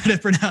going to try to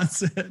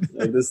pronounce it.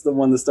 Like, this is the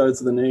one that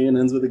starts with an A and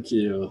ends with a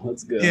Q.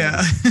 Let's go.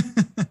 Yeah.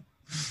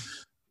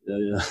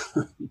 Yeah.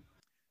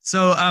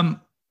 So,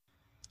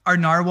 are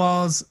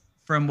narwhals,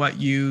 from what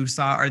you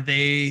saw, do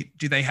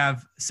they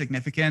have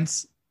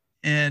significance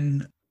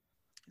in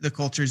the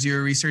cultures you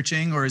were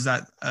researching, or is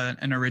that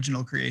an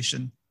original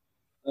creation?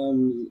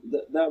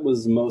 That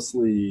was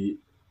mostly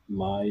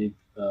my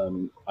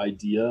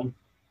idea.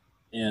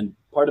 And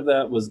part of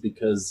that was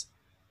because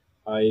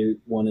I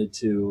wanted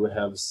to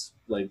have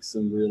like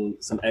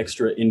some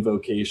extra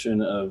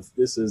invocation of,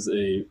 this is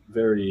a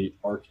very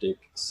Arctic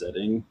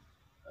setting.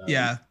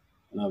 Yeah.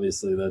 And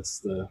obviously that's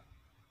the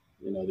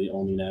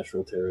only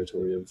natural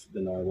territory of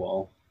the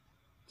narwhal.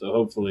 So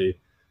hopefully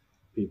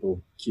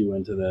people cue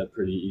into that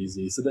pretty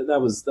easy. So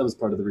that was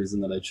part of the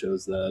reason that I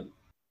chose that.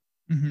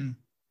 Mm-hmm.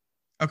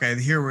 Okay,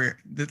 here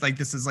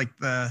this is like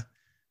the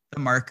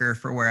marker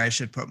for where I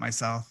should put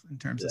myself in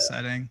terms of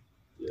setting.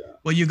 Yeah.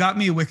 Well, you got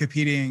me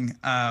Wikipediaing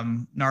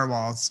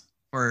narwhals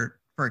for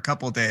a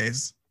couple of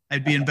days.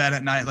 I'd be in bed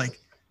at night, like,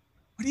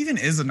 what even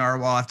is a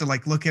narwhal? I have to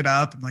like look it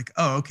up. I'm like,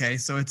 oh, okay,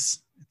 so it's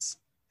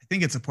I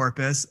think it's a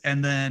porpoise,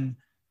 and then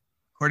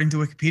according to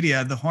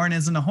Wikipedia, the horn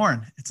isn't a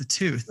horn; it's a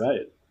tooth.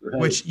 Right.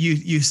 Which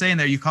you say in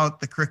there, you call it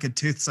the crooked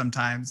tooth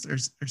sometimes, or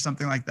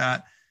something like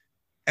that.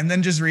 And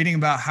then just reading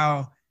about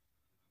how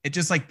it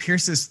just like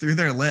pierces through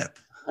their lip,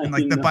 and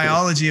like the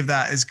biology of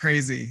that is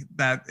crazy.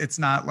 That it's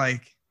not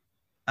like,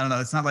 I don't know,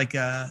 it's not like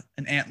an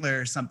antler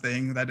or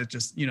something that it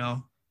just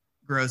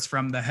grows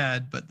from the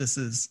head, but this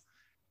is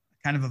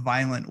kind of a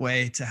violent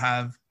way to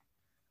have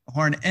a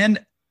horn.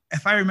 And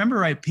if I remember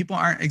right, people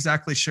aren't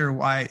exactly sure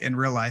why in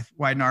real life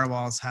why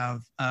narwhals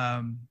have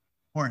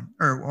horn,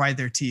 or why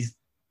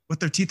what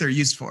their teeth are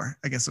used for,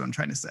 I guess what I'm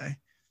trying to say.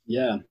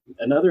 Yeah.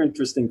 Another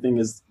interesting thing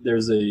is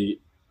there's a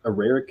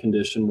rare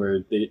condition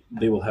where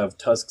they will have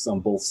tusks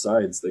on both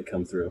sides that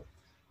come through.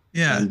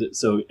 Yeah. And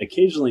so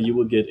occasionally you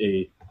will get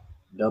a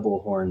double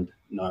horned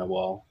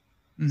narwhal,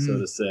 so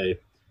to say.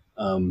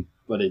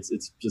 But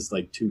it's just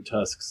like two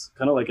tusks,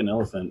 kind of like an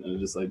elephant, and it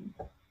just like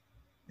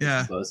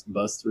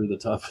bust through the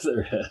top of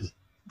their head.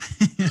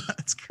 Yeah,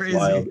 it's crazy.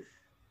 Wild.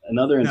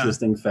 Another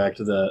interesting fact,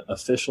 the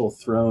official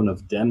throne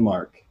of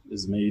Denmark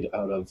is made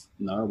out of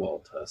narwhal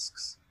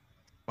tusks.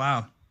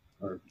 Wow.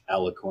 Or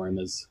alicorn,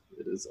 as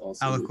it is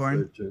also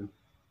referred to.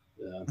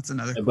 Yeah. That's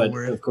another cool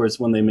word. Of course,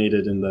 when they made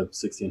it in the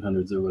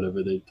 1600s or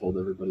whatever, they told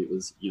everybody it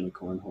was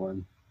unicorn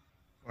horn.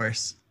 Of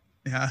course.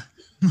 Yeah.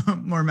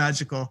 More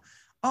magical.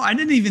 Oh, I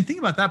didn't even think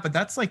about that, but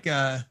that's like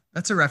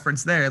that's a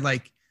reference there.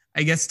 Like,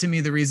 I guess to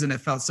me, the reason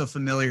it felt so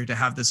familiar to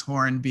have this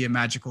horn be a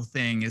magical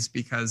thing is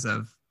because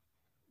of,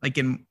 like,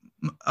 in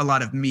a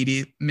lot of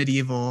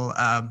medieval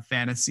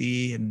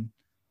fantasy and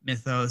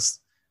mythos,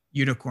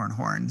 unicorn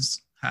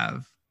horns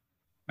have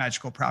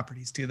magical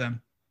properties to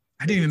them.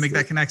 I didn't even make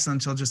that connection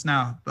until just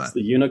now, but it's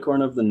the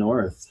unicorn of the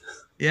north.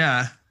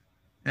 Yeah.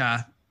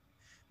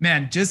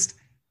 Man, just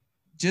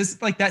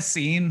like that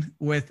scene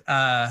with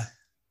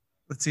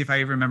let's see if I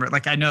even remember.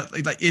 Like, I know,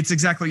 like it's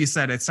exactly what you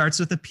said. It starts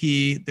with a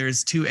P,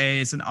 there's two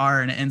A's, an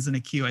R, and it ends in a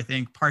Q, I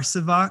think.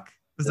 Parsivok,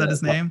 was that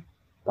his name?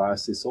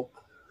 Parsisok.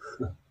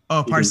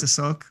 Oh,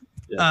 Parsisok.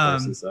 Yeah,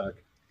 Parsisok.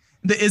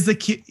 Is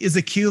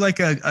the Q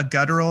like a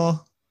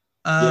guttural?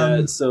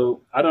 Yeah,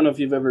 so I don't know if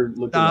you've ever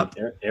looked at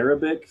like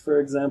Arabic, for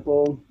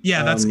example.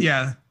 Yeah, that's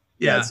yeah.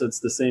 So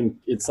it's the same.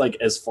 It's like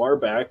as far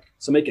back.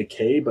 So make a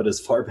K, but as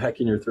far back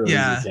in your throat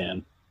as you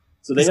can.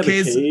 So they have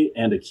a K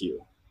and a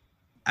Q.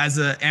 As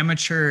an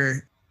amateur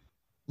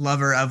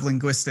lover of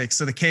linguistics,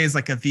 so the K is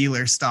like a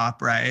velar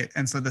stop, right?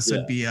 And so this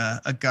would be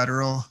a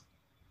guttural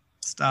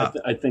stop.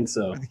 I think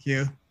so. For the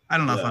Q. I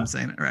don't know if I'm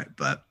saying it right,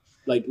 but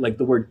like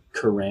the word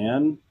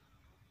Quran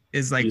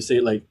is like, you say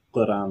it like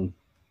Quran.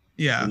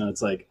 Yeah.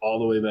 It's like all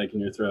the way back in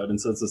your throat. And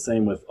so it's the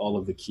same with all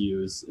of the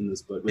Qs in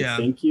this book. Like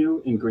thank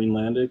you in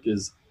Greenlandic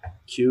is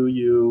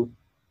QUJANOQ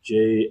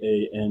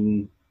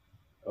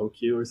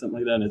or something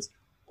like that. And it's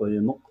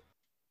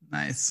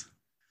nice.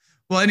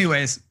 Well,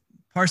 anyways,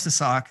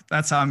 Parsisok,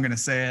 that's how I'm going to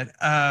say it.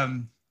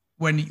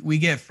 When we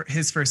get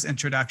his first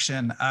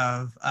introduction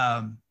of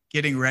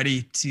getting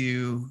ready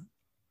to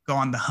go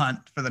on the hunt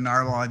for the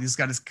narwhal, he's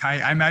got his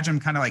kite. I imagine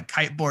him kind of like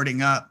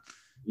kiteboarding up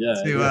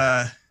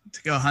to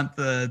go hunt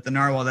the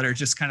narwhal that are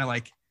just kind of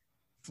like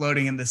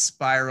floating in this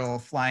spiral,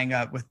 flying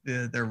up with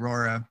the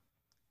aurora.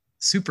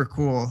 Super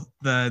cool,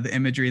 the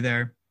imagery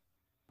there.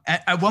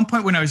 At one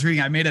point when I was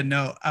reading, I made a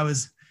note.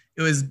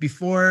 It was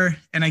before,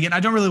 and again, I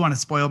don't really want to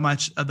spoil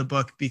much of the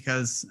book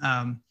because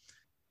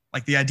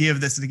like the idea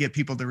of this is to get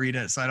people to read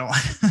it, so I don't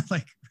want to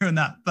like ruin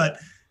that. But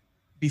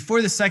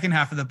before the second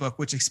half of the book,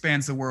 which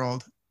expands the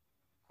world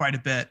quite a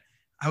bit,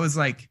 I was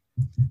like,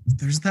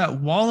 there's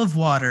that wall of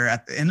water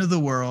at the end of the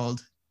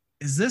world.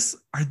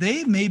 Are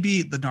they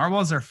maybe the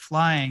narwhals are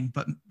flying,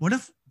 but what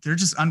if they're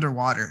just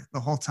underwater the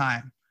whole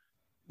time?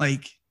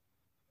 Like,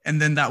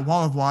 and then that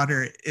wall of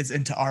water is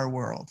into our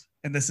world.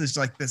 And this is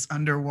like this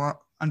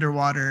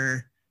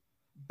underwater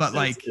but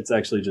like it's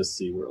actually just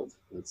SeaWorld.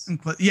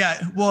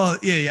 Yeah. Well,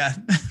 yeah.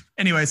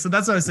 Anyway, so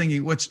that's what I was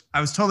thinking, which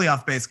I was totally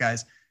off base,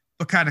 guys,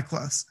 but kind of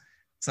close.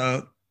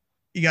 So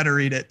you got to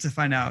read it to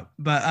find out.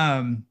 But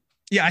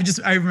yeah,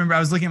 I remember I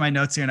was looking at my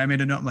notes here and I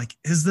made a note. I'm like,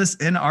 is this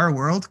in our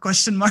world?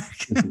 Question mark.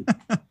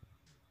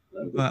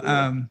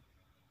 But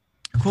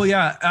cool.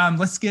 Yeah.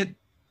 Let's get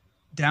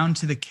down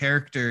to the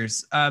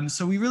characters.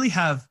 So we really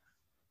have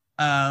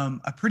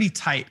a pretty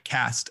tight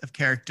cast of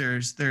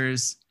characters.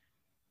 There's,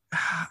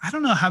 I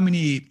don't know how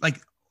many,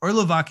 like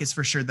Orlovak is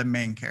for sure the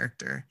main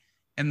character.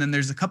 And then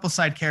there's a couple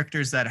side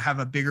characters that have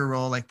a bigger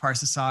role, like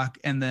Parsasak,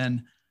 and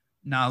then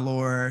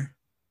Nalor,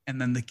 and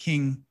then the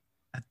king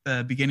at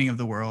the beginning of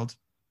the world,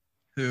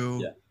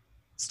 who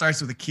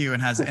starts with a Q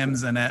and has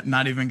M's in it.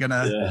 Not even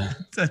gonna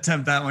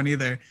attempt that one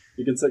either.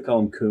 You can call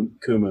him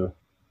Kumu.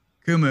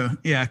 Kumu,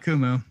 yeah,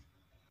 Kumu.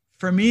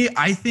 For me,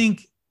 I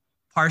think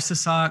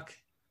Parsasak,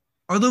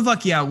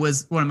 Orlovak,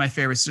 was one of my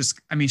favorites. Just,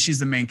 I mean, she's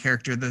the main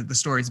character. The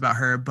story's about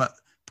her, but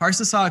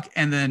Parsasak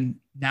and then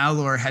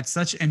Nalor had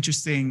such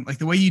interesting, like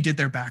the way you did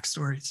their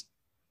backstories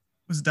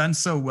was done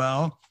so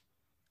well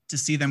to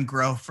see them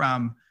grow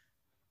from,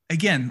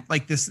 again,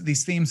 like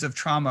these themes of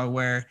trauma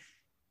where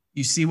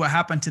you see what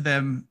happened to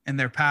them in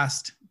their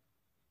past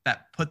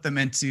that put them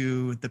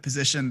into the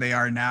position they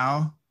are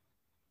now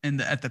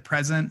at the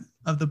present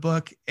of the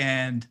book,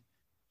 and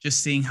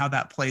just seeing how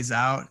that plays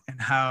out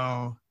and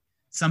how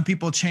some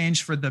people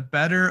change for the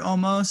better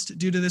almost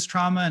due to this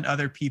trauma and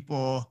other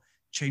people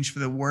change for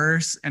the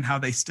worse, and how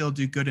they still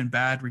do good and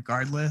bad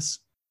regardless.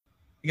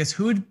 I guess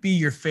who would be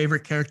your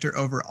favorite character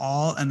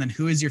overall, and then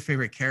who is your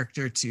favorite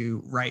character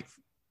to write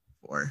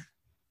for?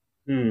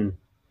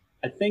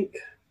 I think,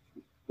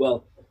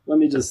 well, let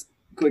me just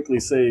quickly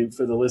say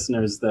for the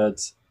listeners that,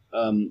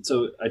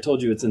 so I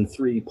told you it's in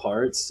 3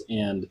 parts,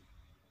 and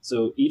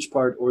so each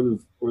part,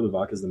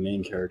 Orlovak is the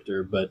main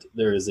character, but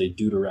there is a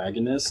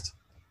deuteragonist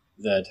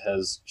that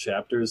has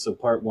chapters. So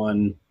part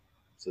 1,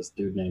 it's this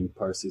dude named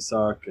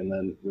Parsasak, and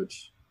then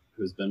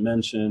who's been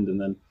mentioned, and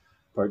then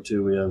part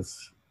 2 we have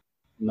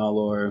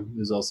Nalor,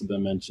 who's also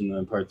been mentioned, and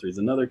then part 3 is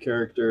another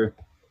character,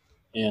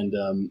 and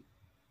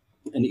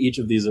each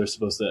of these are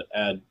supposed to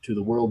add to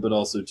the world, but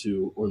also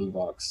to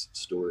Orlovak's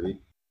story.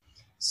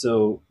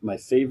 So my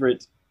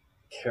favorite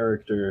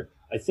character,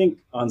 I think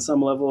on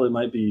some level it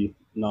might be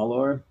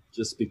Nalor,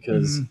 just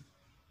because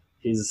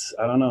he's,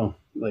 I don't know,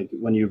 like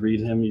when you read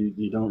him,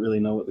 you don't really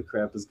know what the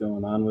crap is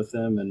going on with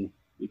him, and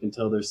you can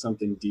tell there's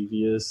something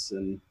devious,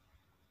 and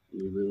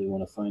you really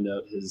want to find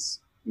out his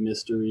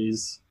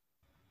mysteries.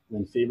 And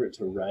then favorite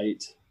to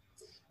write,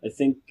 I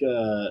think,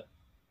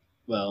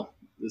 well,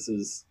 this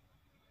is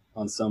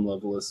on some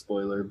level a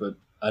spoiler, but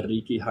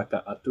Ariki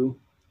Hakaatu,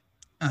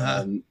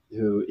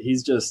 who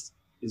he's just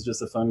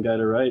a fun guy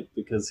to write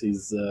because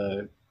he's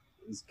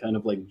kind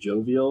of like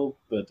jovial,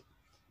 but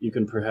you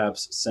can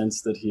perhaps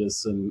sense that he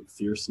has some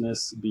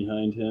fierceness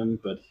behind him,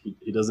 but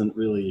he doesn't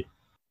really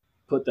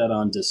put that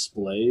on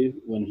display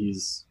when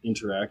he's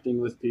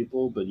interacting with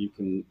people, but you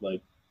can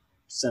like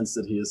sense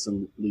that he has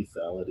some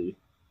lethality.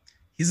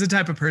 He's the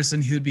type of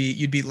person you'd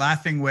be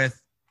laughing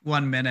with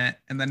 1 minute,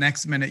 and the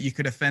next minute you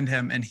could offend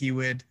him and he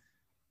would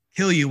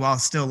kill you while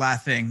still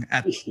laughing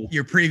at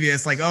your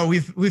previous, like, oh,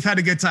 we've had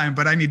a good time,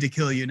 but I need to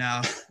kill you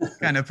now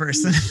kind of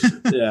person.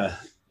 Yeah.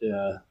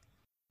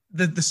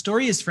 The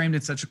story is framed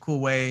in such a cool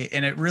way,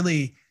 and it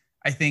really,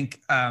 I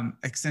think,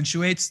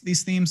 accentuates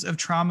these themes of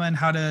trauma and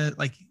how to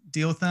like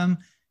deal with them,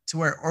 to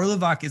where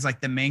Orlovak is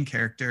like the main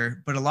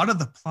character, but a lot of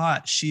the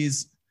plot,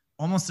 she's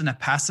almost in a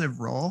passive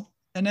role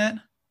in it,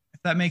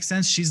 if that makes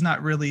sense. She's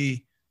not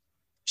really,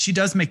 she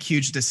does make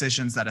huge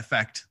decisions that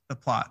affect the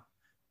plot,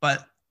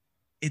 but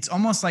it's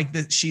almost like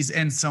that she's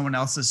in someone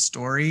else's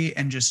story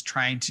and just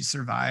trying to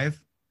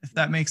survive, if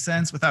that makes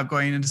sense, without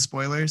going into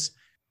spoilers.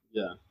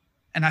 Yeah.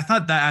 And I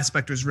thought that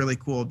aspect was really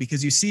cool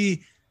because you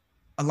see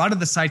a lot of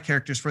the side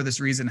characters for this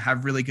reason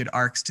have really good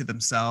arcs to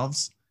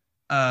themselves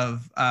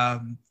of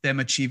them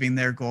achieving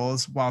their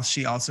goals while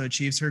she also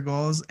achieves her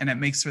goals. And it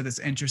makes for this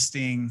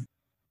interesting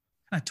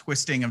kind of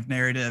twisting of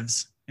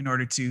narratives in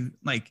order to,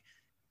 like,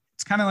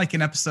 it's kind of like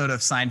an episode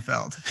of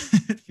Seinfeld.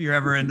 If you're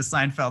ever into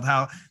Seinfeld,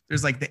 how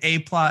there's like the A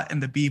plot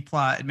and the B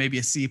plot and maybe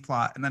a C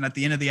plot. And then at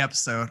the end of the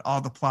episode,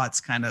 all the plots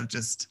kind of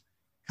just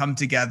come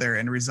together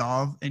and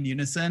resolve in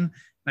unison.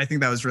 And I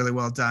think that was really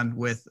well done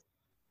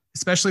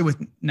especially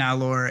with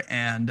Nalor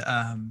and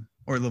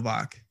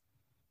Orlovak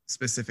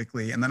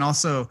specifically. And then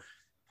also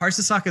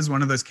Parsasak is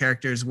one of those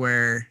characters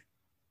where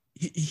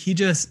he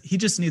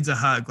just needs a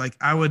hug. Like,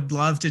 I would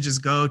love to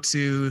just go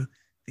to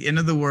the end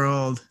of the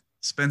world,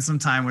 spend some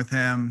time with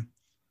him,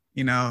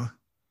 you know,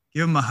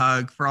 give him a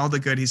hug for all the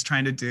good he's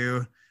trying to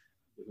do.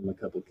 Give him a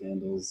couple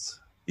candles.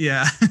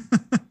 Yeah.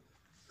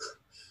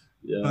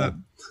 Yeah.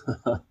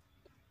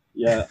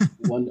 Yeah.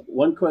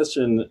 One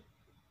question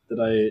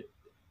that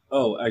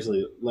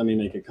actually, let me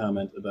make a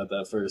comment about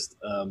that first.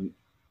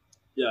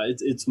 Yeah,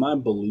 it's my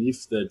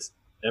belief that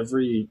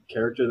every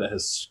character that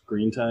has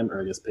screen time,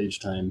 or I guess page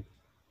time,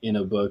 in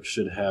a book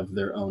should have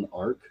their own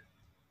arc.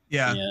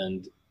 Yeah.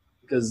 And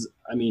because,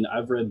 I mean,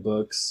 I've read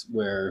books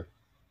where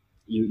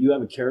you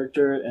have a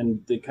character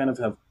and they kind of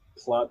have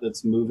plot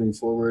that's moving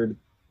forward,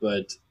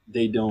 but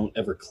they don't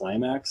ever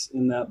climax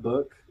in that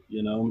book,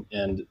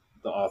 and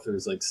the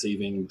author's like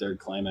saving their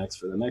climax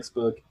for the next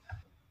book.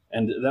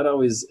 And that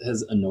always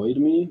has annoyed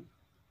me.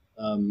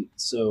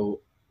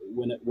 So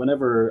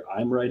whenever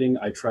I'm writing,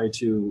 I try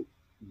to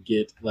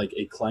get like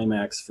a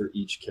climax for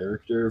each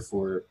character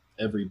for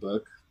every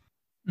book.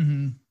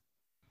 Mm-hmm.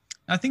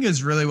 I think it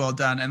was really well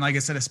done. And like I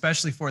said,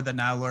 especially for the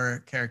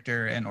Nowlor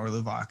character and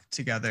Orluvac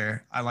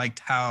together, I liked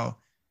how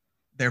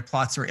their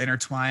plots were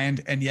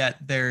intertwined, and yet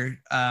their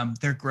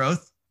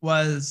growth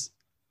were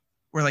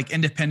like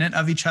independent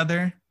of each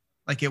other.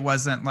 Like it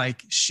wasn't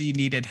like she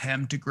needed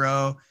him to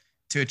grow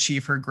to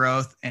achieve her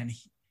growth, and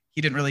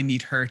he didn't really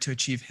need her to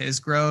achieve his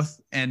growth.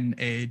 And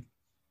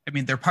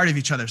they're part of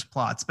each other's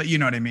plots, but you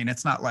know what I mean?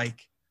 It's not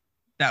like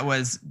that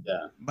was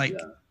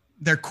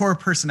their core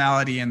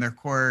personality and their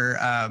core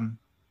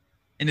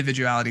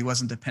individuality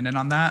wasn't dependent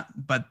on that.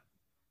 But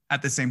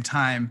at the same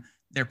time,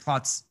 their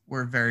plots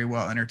were very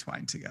well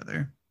intertwined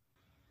together.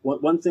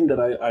 One thing that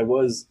I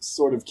was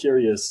sort of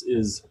curious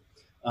is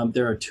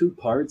there are two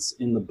parts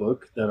in the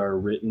book that are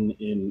written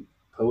in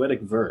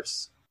poetic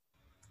verse,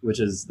 which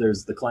is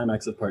there's the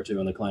climax of part 2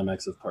 and the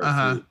climax of part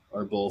 3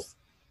 are both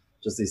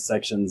just these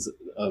sections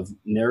of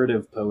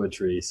narrative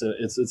poetry. So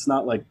it's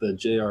not like the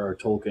J.R.R.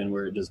 Tolkien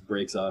where it just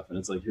breaks off and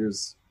it's like,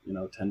 here's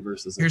 10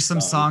 verses. Here's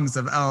some songs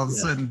of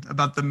elves and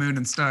about the moon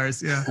and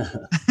stars. Yeah.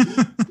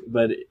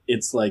 But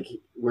it's like,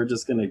 we're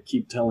just going to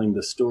keep telling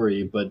the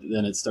story, but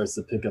then it starts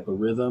to pick up a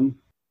rhythm.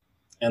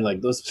 And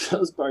like those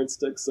parts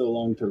took so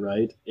long to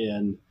write.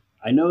 And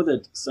I know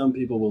that some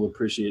people will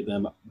appreciate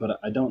them, but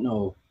I don't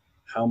know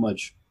how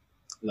much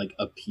like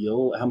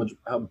appeal,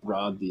 how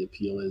broad the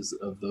appeal is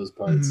of those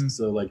parts. Mm-hmm.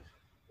 So like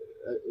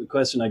a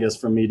question, I guess,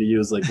 from me to you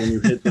is like, when you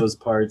hit those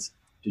parts,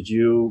 did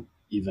you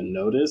even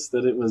notice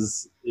that it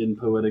was in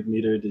poetic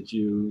meter? Did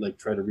you like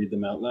try to read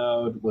them out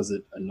loud? Was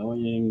it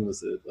annoying?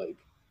 Was it like...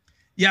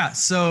 Yeah.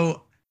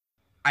 So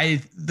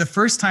the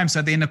first time, so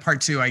at the end of part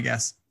 2, I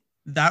guess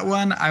that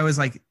one, I was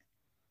like,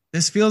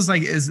 this feels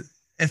like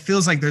it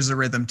feels like there's a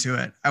rhythm to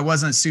it. I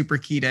wasn't super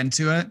keyed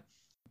into it,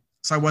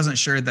 so I wasn't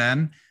sure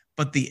then.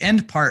 But the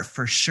end part,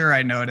 for sure,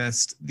 I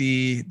noticed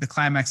the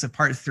climax of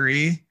part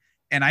 3,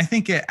 and I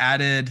think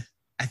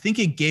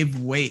it gave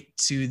weight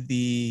to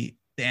the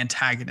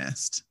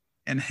antagonist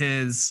and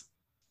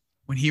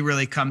when he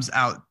really comes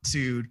out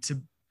to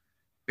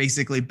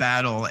basically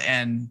battle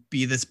and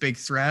be this big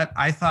threat.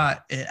 I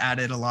thought it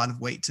added a lot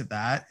of weight to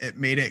that. It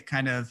made it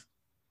kind of,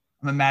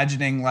 I'm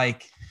imagining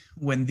like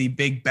when the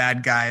big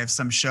bad guy of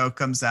some show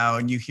comes out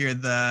and you hear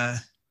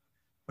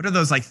what are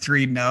those like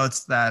 3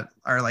 notes that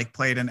are like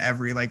played in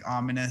every like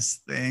ominous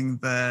thing?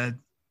 The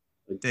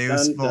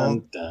Deus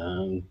Vult.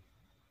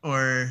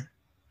 Or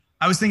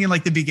I was thinking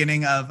like the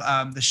beginning of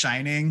The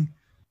Shining,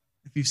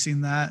 if you've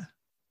seen that.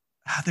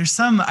 There's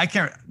some,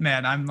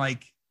 I'm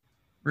like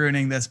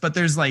ruining this, but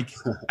there's like,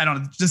 I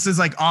don't know, just as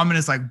like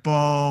ominous, like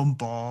boom,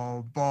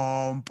 boom,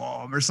 boom,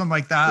 boom, or something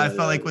like that. I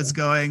felt like was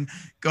going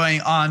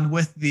on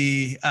with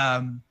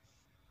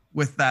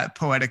with that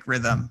poetic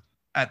rhythm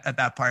at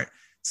that part.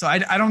 So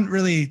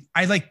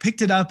I like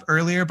picked it up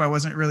earlier, but I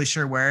wasn't really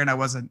sure where, and I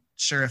wasn't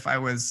sure if I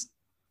was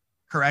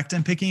correct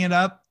in picking it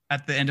up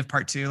at the end of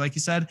part 2, like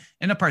you said,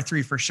 end of part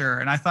 3 for sure.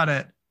 And I thought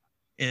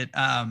it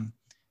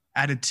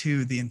added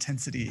to the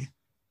intensity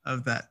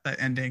of that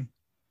ending.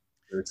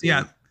 So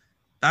yeah,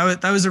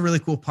 that was a really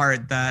cool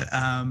part that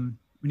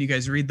when you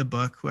guys read the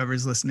book,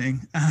 whoever's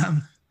listening,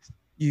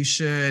 you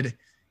should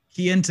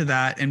key into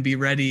that and be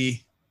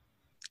ready.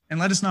 And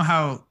let us know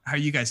how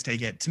you guys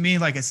take it. To me,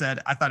 like I said,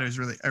 I thought it was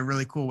really a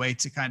really cool way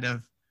to kind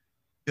of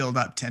build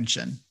up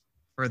tension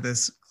for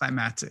this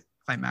climactic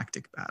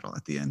battle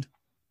at the end.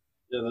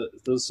 Yeah,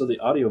 so the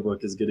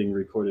audiobook is getting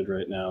recorded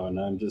right now, and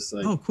I'm just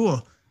like, oh,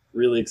 cool,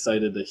 really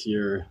excited to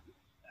hear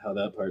how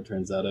that part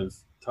turns out. I've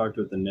talked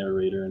with the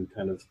narrator and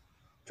kind of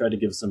tried to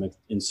give some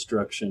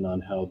instruction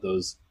on how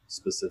those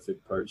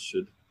specific parts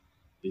should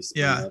be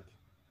split up.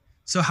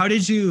 So how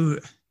did you...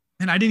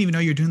 And I didn't even know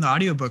you were doing the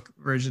audiobook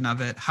version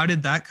of it. How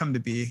did that come to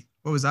be?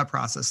 What was that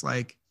process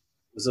like?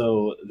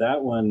 So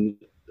that one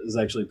is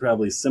actually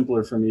probably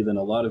simpler for me than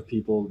a lot of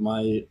people.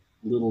 My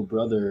little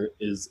brother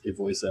is a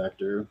voice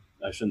actor.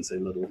 I shouldn't say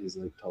little, he's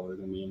like taller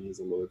than me and he has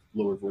a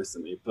lower voice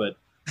than me, but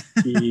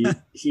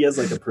he has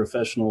like a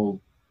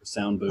professional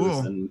sound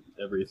booth and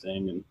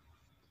everything.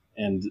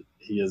 And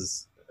he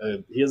has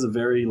a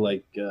very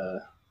like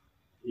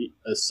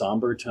a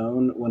somber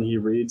tone when he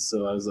reads.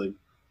 So I was like,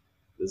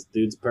 this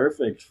dude's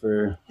perfect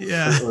for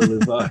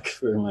Orluvac,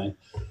 for my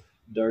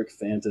dark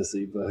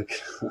fantasy book.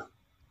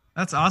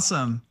 That's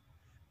awesome.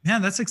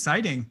 Man, that's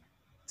exciting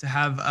to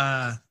have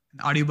an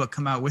audiobook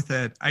come out with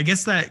it. I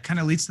guess that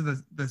kind of leads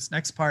to this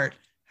next part.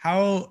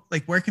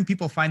 Where can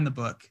people find the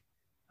book?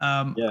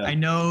 I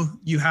know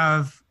you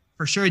have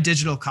for sure a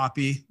digital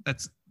copy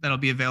that'll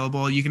be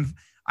available.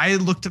 I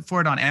looked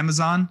for it on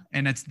Amazon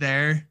and it's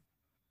there.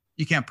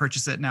 You can't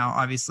purchase it now,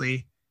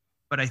 obviously,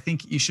 but I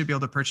think you should be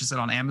able to purchase it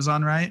on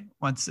Amazon, right?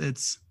 Once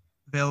it's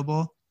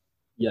available.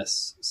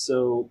 Yes.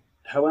 So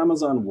how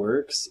Amazon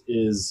works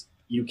is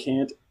you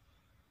can't,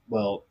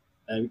 well,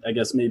 I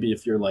guess maybe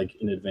if you're like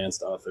an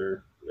advanced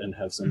author and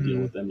have some deal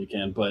with them, you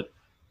can. But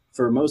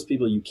for most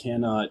people, you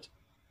cannot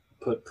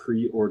put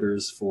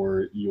pre-orders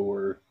for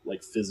your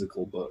like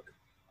physical book.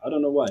 I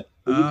don't know why,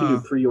 but you can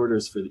do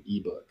pre-orders for the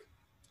ebook.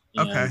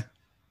 And Okay.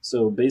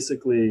 so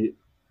basically,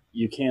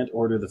 you can't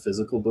order the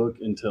physical book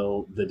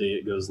until the day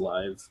it goes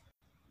live,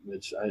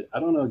 which I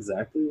don't know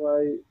exactly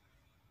why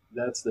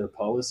that's their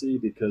policy,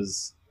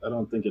 because I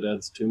don't think it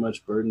adds too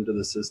much burden to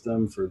the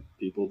system for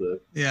people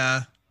to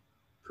Yeah.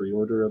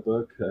 pre-order a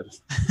book.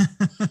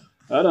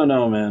 I don't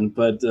know, man.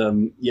 But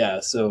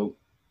yeah, so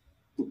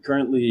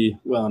currently,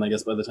 well, and I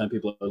guess by the time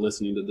people are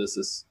listening to this,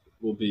 this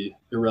will be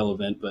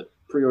irrelevant, but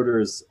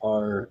pre-orders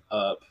are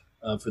up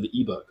for the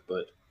ebook.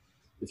 But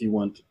if you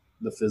want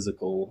the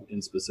physical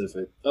in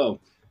specific. Oh,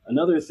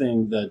 another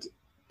thing that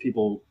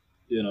people,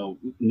 you know,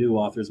 new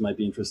authors might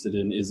be interested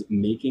in is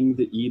making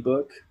the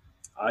ebook.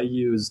 I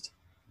used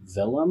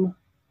Vellum,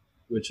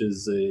 which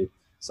is a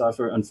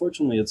software.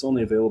 Unfortunately, it's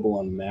only available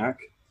on Mac.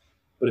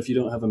 But if you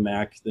don't have a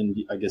Mac, then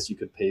I guess you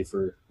could pay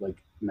for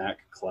like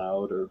Mac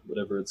Cloud or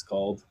whatever it's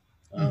called.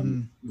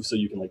 So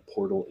you can like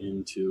portal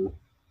into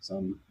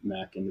some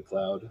Mac in the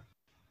cloud.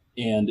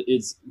 And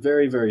it's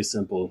very, very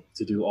simple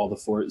to do all the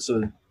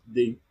so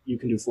you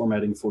can do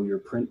formatting for your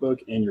print book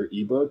and your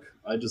ebook.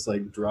 I just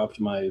like dropped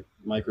my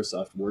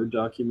Microsoft Word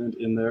document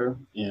in there,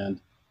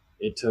 and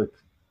it took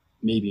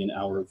maybe an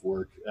hour of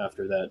work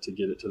after that to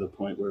get it to the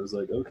point where it was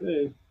like,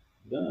 okay,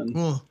 done.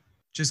 Cool.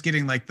 Just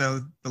getting like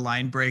the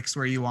line breaks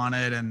where you want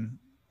it and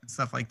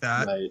stuff like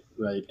that.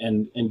 Right.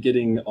 And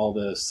getting all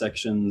the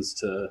sections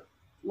to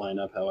line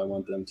up how I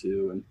want them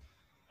to, and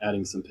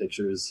adding some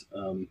pictures.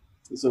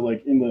 So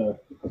like in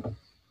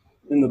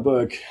the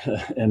book,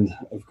 and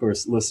of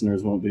course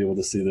listeners won't be able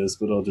to see this,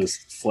 but I'll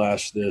just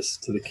flash this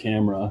to the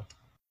camera.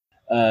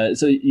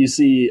 So you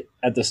see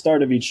at the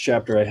start of each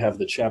chapter, I have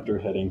the chapter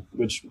heading,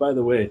 which, by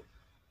the way,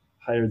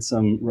 hired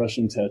some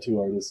Russian tattoo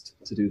artist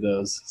to do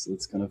those. So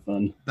it's kind of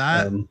fun.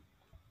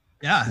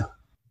 Yeah,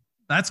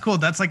 that's cool.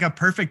 That's like a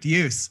perfect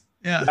use.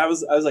 Yeah. I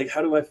was like,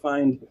 how do I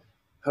find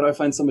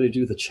somebody to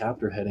do the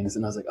chapter headings?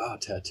 And I was like, oh,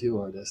 tattoo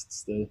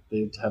artists. They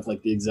have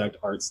like the exact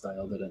art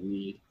style that I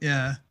need.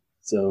 Yeah.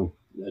 So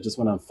I just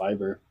went on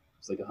Fiverr.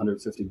 It's like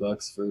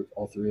 $150 for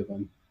all three of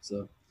them.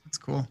 So that's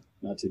cool.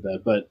 Not too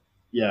bad. But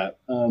yeah.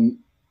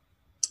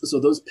 So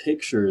those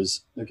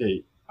pictures,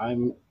 okay,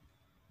 I'm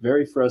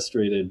very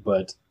frustrated,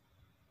 but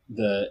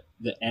the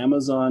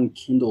Amazon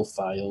Kindle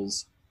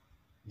files,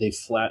 they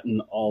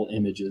flatten all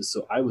images.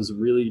 So I was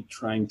really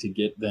trying to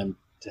get them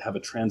to have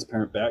a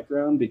transparent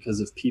background, because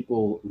if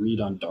people read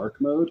on dark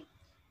mode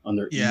on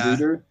their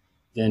e-reader,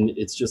 then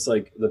it's just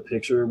like the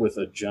picture with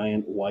a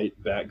giant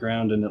white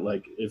background, and it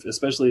like,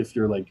 especially if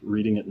you're like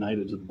reading at night,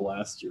 it just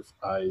blasts your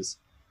eyes.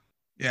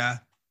 Yeah,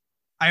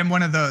 I am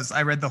one of those.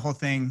 I read the whole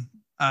thing.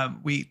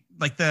 We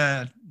like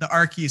the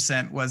ARC you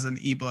sent was an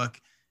ebook,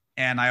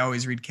 and I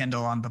always read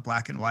Kindle on the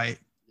black and white.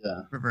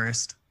 Yeah,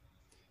 reversed.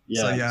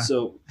 Yeah.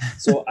 So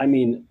I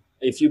mean,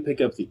 if you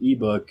pick up the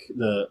ebook,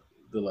 the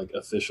like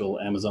official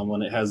Amazon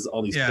one, it has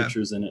all these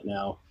pictures in it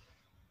now,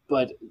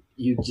 but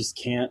you just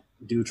can't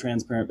do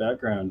transparent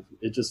background.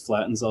 It just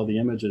flattens all the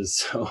images.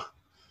 So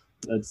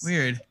that's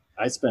weird.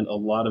 I spent a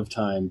lot of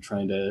time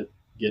trying to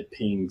get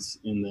pings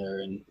in there,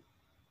 and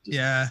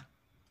just,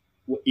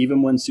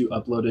 even once you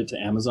upload it to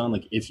Amazon,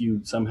 like if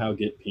you somehow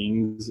get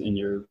pings in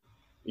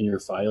your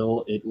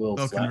file, it will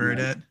convert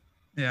it.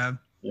 Yeah.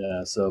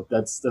 Yeah. So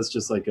that's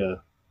just like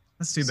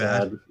that's too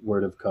sad bad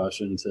word of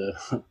caution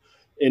to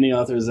any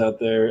authors out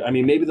there. I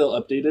mean, maybe they'll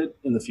update it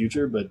in the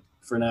future, but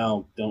for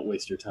now, don't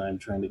waste your time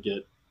trying to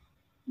get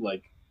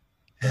like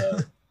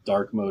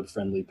dark mode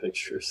friendly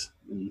pictures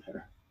in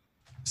there.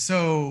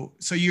 So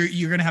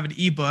you're going to have an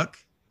ebook.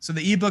 So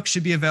the ebook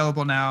should be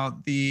available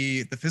now.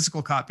 The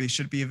physical copy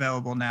should be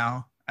available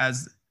now,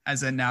 as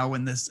in now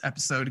when this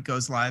episode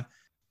goes live.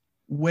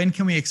 When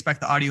can we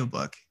expect the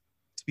audiobook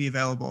to be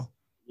available?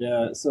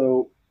 Yeah,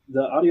 so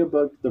the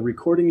audiobook, the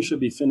recording should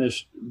be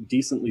finished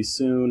decently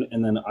soon,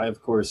 and then I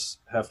of course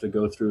have to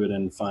go through it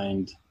and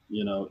find,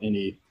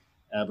 any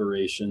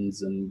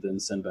aberrations and then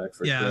send back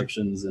for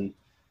corrections. And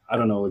I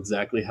don't know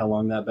exactly how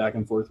long that back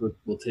and forth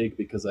will take,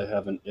 because I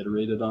haven't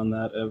iterated on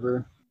that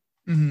ever.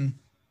 Mm-hmm.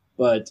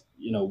 But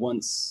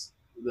once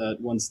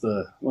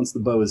the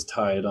bow is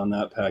tied on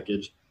that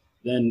package,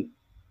 then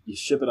you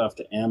ship it off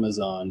to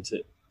Amazon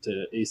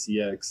to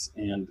ACX,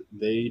 and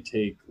they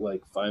take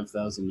like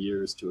 5,000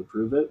 years to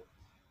approve it.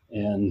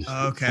 And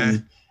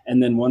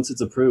and then once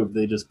it's approved,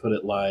 they just put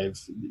it live.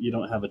 You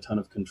don't have a ton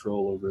of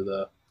control over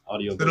the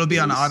audio. It'll be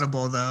on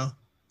Audible though.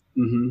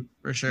 Mm-hmm.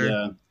 For sure.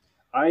 Yeah,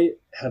 I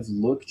have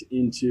looked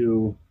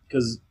into,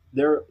 because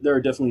there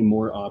are definitely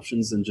more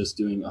options than just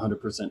doing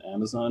 100%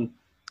 Amazon,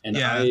 and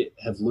I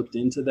have looked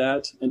into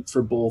that, and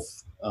for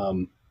both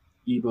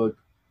ebook,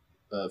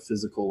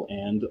 physical,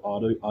 and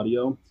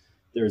audio,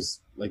 there's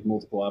like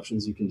multiple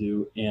options you can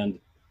do. And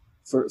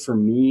for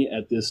me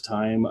at this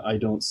time, I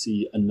don't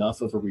see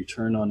enough of a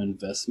return on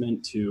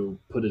investment to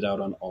put it out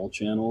on all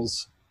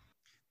channels.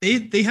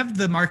 they have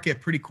the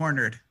market pretty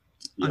cornered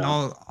on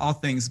Yeah. all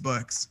things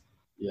books.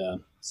 Yeah.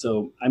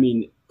 So, I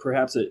mean,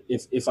 perhaps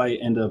if I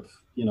end up,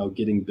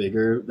 getting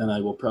bigger, then I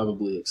will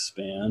probably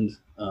expand.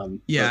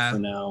 Yeah. But for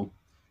now,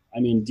 I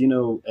mean, do you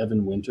know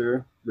Evan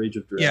Winter, Rage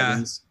of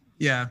Dragons?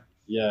 Yeah.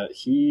 Yeah.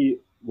 He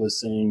was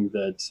saying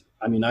that,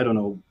 I mean, I don't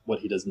know what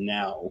he does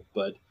now,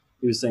 but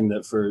he was saying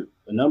that for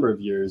a number of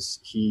years,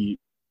 he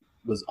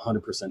was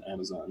 100%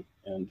 Amazon.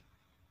 And,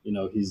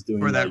 he's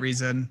doing For that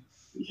reason.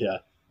 Yeah.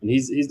 And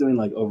he's doing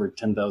like over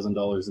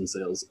 $10,000 in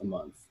sales a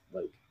month.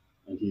 Like,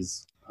 and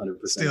he's 100%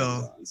 Still.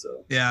 Amazon.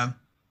 So, Yeah.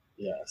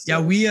 yeah.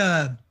 Yeah, we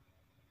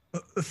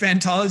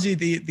Fantology,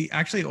 the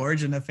actually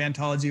origin of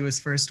Fantology was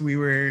first we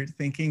were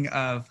thinking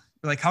of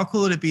like how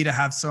cool would it be to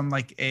have some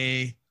like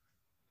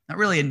not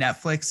really a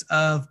Netflix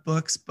of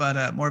books,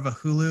 but more of a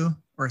Hulu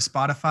or a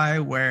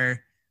Spotify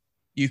where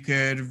you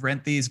could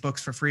rent these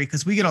books for free,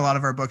 because we get a lot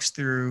of our books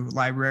through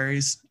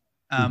libraries,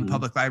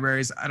 public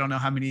libraries. I don't know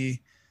how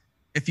many,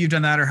 if you've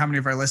done that or how many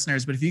of our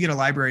listeners, but if you get a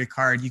library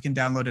card, you can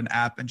download an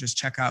app and just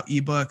check out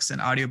ebooks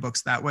and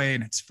audiobooks that way,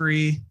 and it's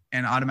free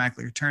and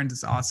automatically returns.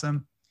 It's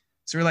awesome.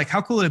 So we're like,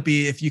 how cool would it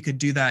be if you could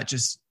do that?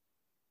 Just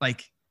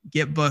like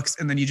get books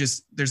and then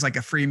there's like a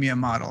freemium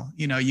model.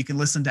 You can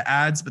listen to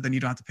ads, but then you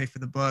don't have to pay for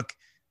the book,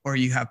 or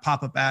you have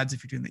pop-up ads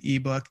if you're doing the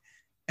ebook.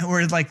 And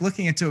we're like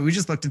looking into it. We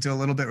just looked into it a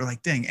little bit. We're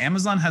like, dang,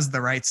 Amazon has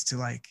the rights to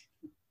like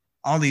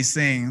all these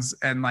things.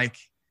 And like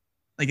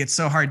it's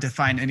so hard to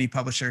find any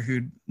publisher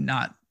who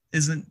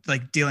isn't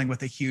like dealing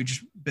with a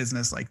huge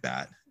business like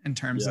that in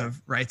terms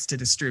of rights to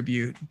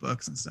distribute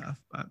books and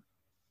stuff. But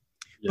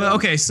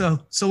okay, so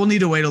we'll need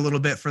to wait a little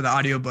bit for the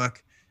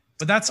audiobook,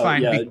 but that's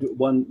fine. Yeah,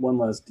 one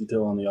last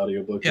detail on the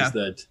audiobook is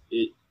that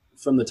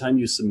from the time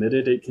you submit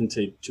it, it can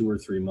take 2 or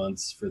 3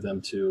 months for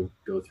them to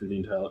go through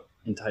the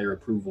entire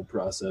approval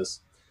process.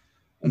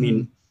 I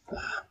mean,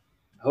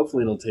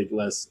 hopefully it'll take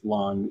less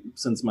long,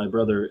 since my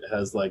brother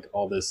has like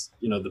all this,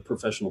 the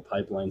professional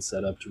pipeline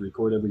set up to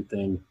record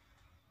everything.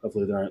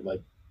 Hopefully there aren't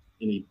like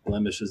any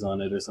blemishes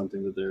on it or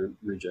something that they're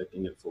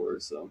rejecting it for.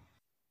 So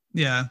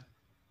yeah.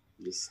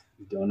 Just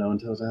don't know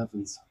until it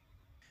happens.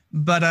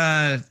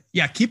 But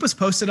keep us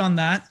posted on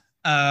that.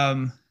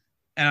 And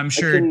I'm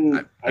sure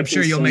I'm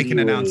sure you'll make an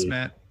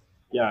announcement.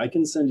 I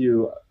can send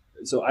you.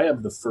 So I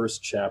have the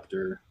first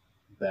chapter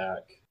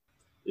back.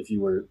 If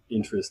you were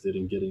interested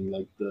in getting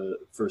like the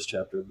first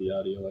chapter of the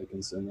audio, I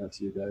can send that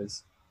to you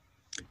guys.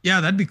 Yeah,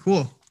 that'd be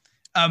cool.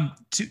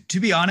 To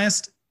be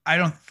honest,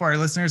 for our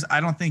listeners, I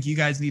don't think you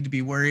guys need to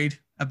be worried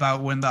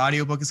about when the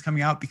audiobook is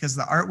coming out, because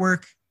the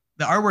artwork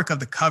of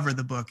the cover of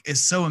the book is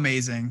so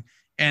amazing.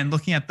 And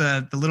looking at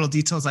the little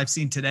details I've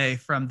seen today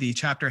from the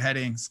chapter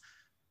headings,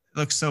 it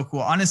looks so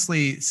cool.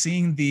 Honestly,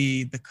 seeing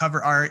the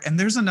cover art, and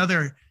there's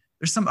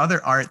some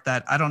other art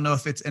that I don't know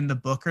if it's in the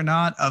book or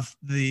not, of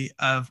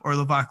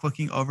Orlevoc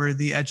looking over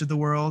the edge of the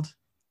world.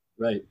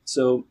 Right.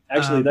 So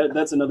actually,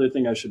 that's another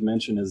thing I should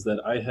mention is that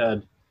I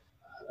had,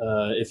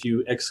 if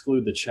you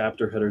exclude the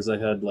chapter headers, I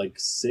had like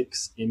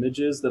 6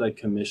 images that I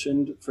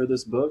commissioned for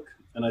this book,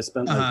 and I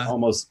spent like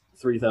almost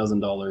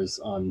 $3,000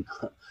 on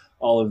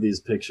all of these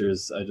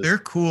pictures. They're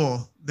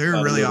cool. They're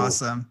really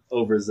awesome.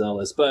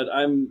 Overzealous, but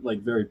I'm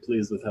like very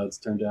pleased with how it's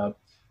turned out.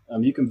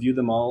 You can view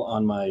them all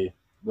on my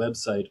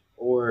website,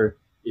 or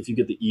if you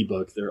get the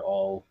ebook, they're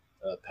all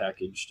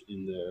packaged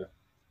in there.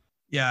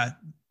 Yeah.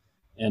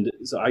 And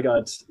so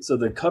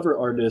the cover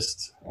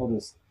artist, I'll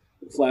just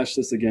flash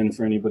this again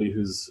for anybody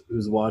who's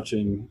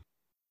watching.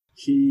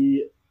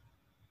 He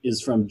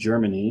is from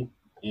Germany,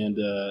 and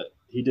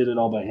he did it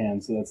all by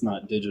hand, so that's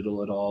not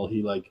digital at all.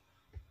 He like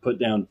put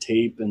down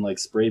tape and like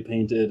spray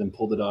painted and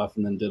pulled it off,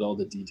 and then did all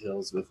the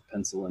details with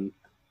pencil and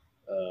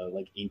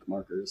like ink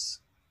markers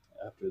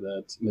after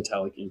that,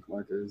 metallic ink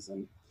markers.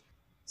 And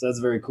so that's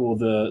very cool.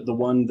 The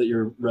one that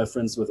you're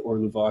referenced with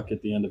Orlevoc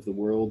at the end of the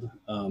world,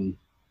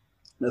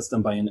 that's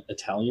done by an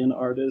Italian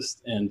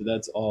artist, and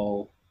that's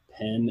all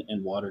pen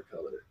and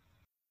watercolor.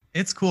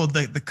 It's cool.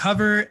 The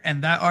cover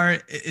and that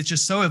art, it's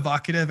just so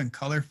evocative and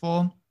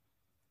colorful,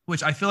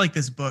 which I feel like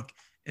this book,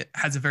 it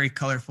has a very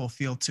colorful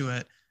feel to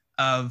it.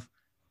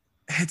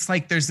 It's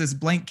like there's this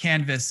blank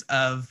canvas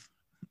of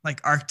like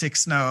Arctic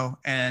snow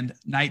and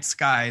night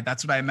sky.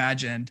 That's what I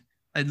imagined,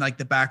 and like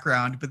the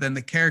background. But then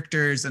the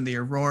characters and the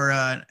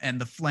aurora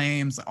and the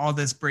flames, all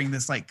this bring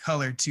this like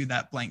color to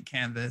that blank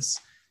canvas.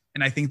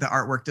 And I think the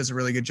artwork does a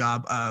really good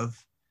job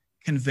of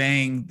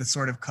conveying the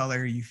sort of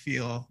color you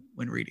feel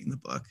when reading the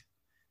book.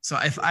 So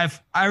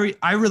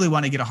I really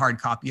want to get a hard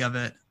copy of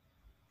it.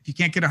 If you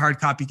can't get a hard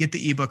copy, get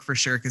the ebook for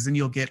sure, because then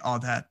you'll get all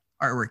that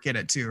artwork in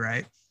it too,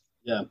 right?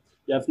 Yeah.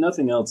 If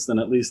nothing else, then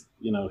at least,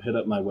 hit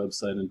up my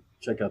website and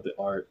check out the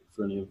art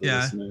for any of the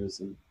listeners.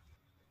 And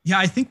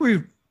I think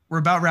we're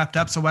about wrapped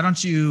up. So why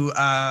don't you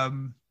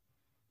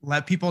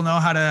let people know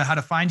how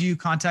to find you,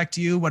 contact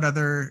you?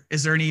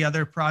 Is there any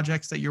other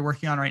projects that you're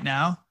working on right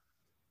now?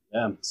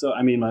 Yeah. So,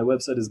 I mean, my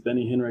website is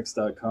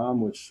bennyhinrichs.com,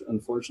 which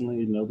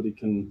unfortunately nobody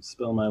can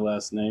spell my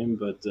last name,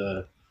 but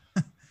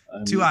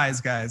 2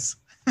 I's, guys.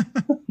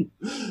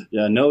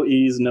 Yeah. No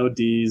E's, no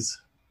D's.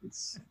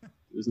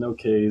 There's no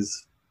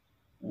K's.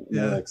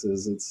 No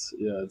X's. It's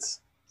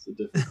a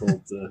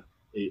difficult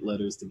 8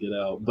 letters to get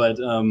out. But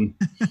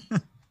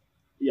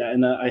yeah,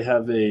 and I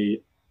have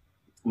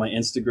my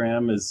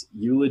Instagram is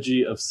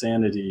Eulogy of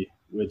Sanity,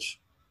 which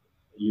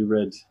you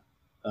read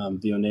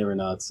The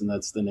Oneironauts, and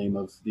that's the name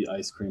of the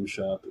ice cream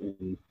shop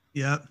in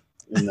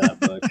that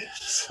book.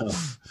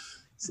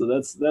 So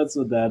that's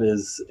what that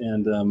is.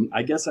 And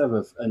I guess I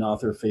have an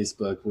author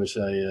Facebook, which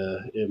I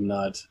am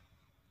not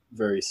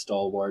very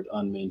stalwart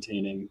on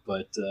maintaining,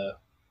 but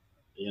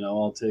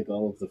I'll take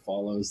all of the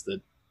follows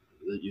that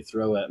you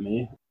throw at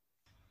me.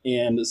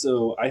 And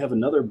so I have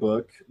another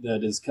book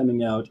that is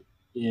coming out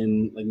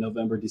in like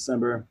November,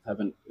 December.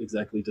 Haven't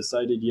exactly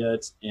decided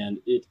yet. And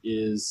it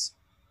is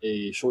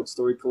a short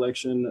story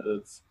collection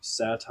of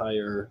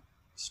satire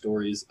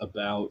stories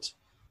about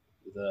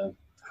the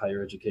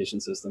higher education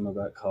system,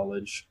 about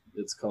college.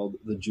 It's called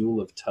The Jewel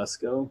of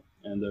Tusco.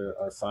 And there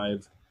are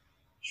 5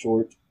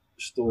 short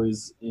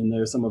stories in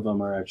there. Some of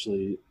them are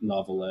actually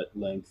novelette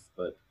length,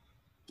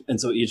 and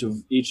so each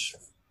of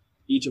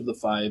the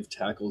 5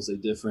 tackles a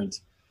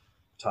different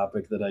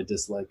topic that I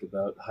dislike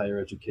about higher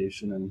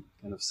education and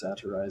kind of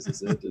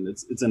satirizes it. And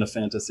it's in a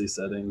fantasy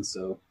setting,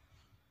 so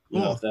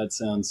if that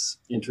sounds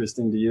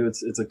interesting to you,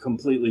 it's a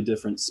completely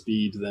different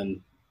speed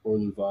than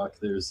Orleans.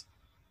 There's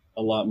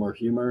a lot more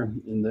humor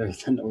in there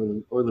than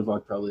Orleans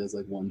probably has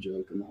like 1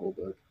 joke in the whole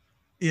book.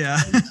 Yeah.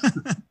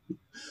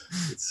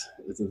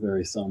 It's a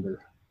very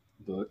somber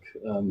book.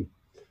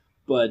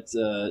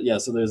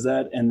 So there's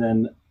that. And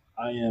then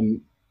I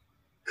am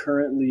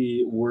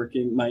currently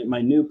working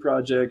my new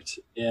project,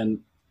 and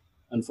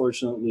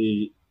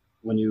unfortunately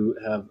when you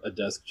have a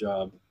desk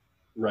job,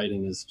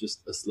 writing is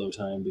just a slow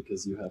time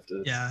because you have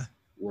to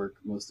work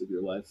most of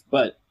your life.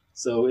 But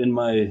so in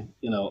my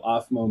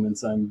off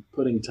moments, I'm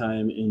putting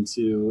time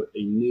into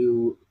a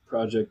new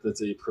project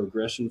that's a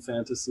progression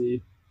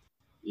fantasy.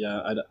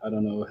 I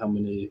don't know how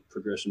many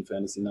progression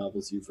fantasy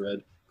novels you've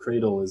read.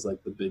 Cradle is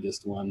like the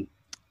biggest one.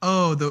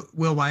 Oh, the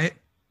Will White?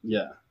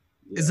 Yeah.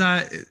 Does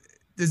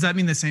that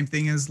mean the same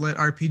thing as Lit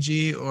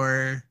RPG,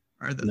 or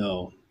are the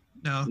No,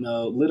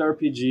 Lit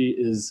RPG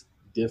is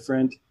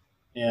different,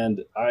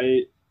 and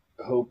I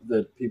hope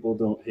that people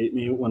don't hate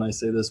me when I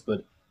say this,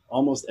 but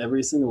almost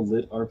every single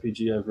Lit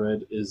RPG I've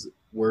read is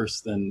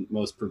worse than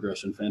most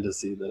progression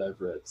fantasy that I've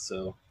read.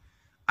 So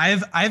I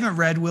haven't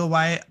read Will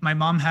White. My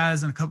mom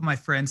has, and a couple of my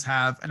friends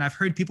have, and I've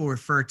heard people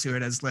refer to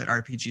it as Lit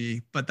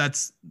RPG, but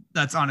that's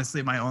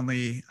honestly my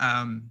only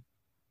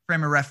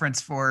frame of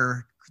reference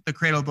for the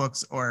Cradle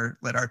books or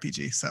Lit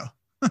RPG. So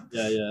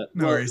yeah.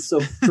 No worries. So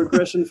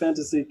progression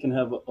fantasy can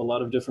have a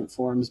lot of different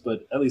forms,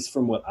 but at least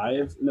from what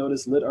I've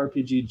noticed, Lit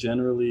RPG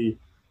generally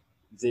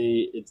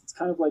it's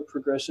kind of like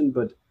progression,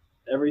 but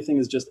everything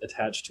is just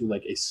attached to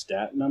like a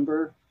stat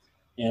number.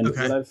 And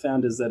what I've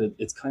found is that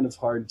it's kind of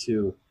hard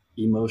to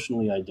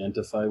emotionally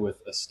identify with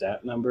a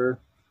stat number.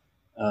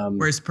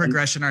 Whereas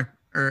progression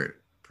or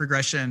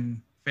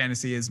progression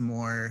fantasy is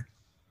more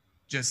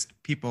just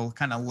people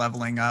kind of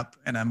leveling up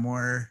in a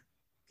more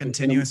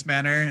continuous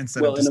manner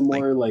instead of just in a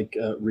more like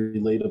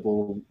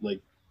relatable,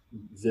 like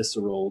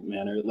visceral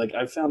manner. Like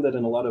I've found that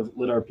in a lot of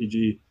Lit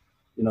RPG,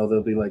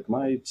 they'll be like,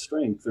 my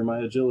strength or my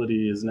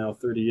agility is now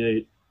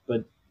 38,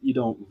 but you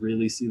don't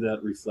really see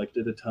that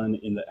reflected a ton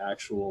in the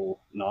actual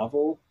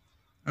novel.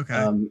 Okay.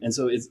 And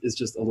so it's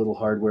just a little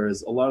hard.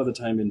 Whereas a lot of the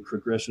time in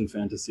progression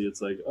fantasy,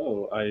 it's like,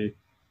 oh, I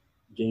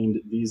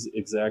gained these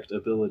exact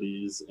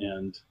abilities,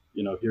 and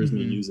here's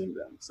me using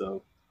them.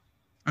 So,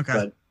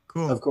 but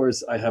cool. Of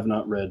course, I have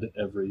not read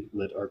every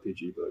Lit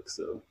RPG book,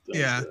 so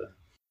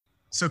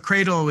So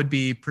Cradle would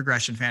be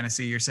progression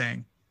fantasy, you're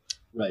saying?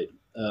 Right.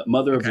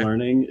 Mother of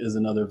Learning is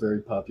another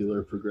very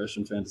popular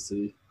progression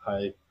fantasy.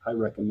 I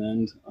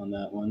recommend on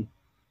that one.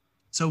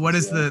 So what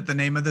is the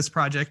name of this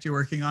project you're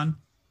working on?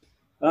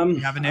 You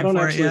have a name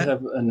for it yet? I don't actually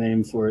have a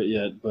name for it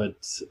yet, but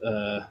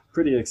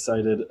pretty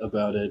excited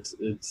about it.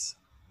 It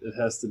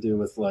has to do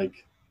with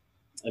like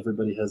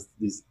everybody has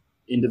these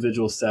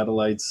individual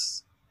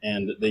satellites,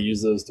 and they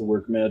use those to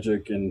work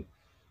magic. And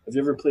have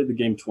you ever played the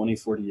game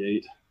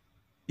 2048?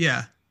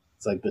 Yeah.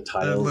 It's like the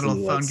tiles, the little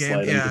and you phone game.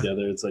 Slide them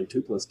together. It's like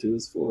 2 + 2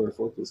 is 4,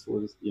 4 +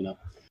 4 is,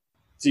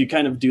 So you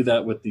kind of do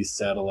that with these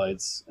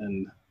satellites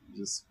and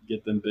just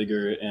get them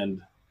bigger,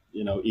 and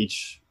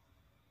each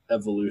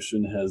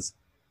evolution has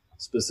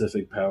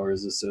specific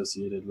powers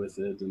associated with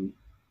it,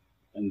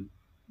 and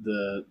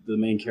the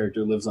main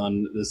character lives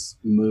on this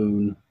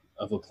moon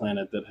of a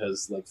planet that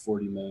has like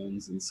 40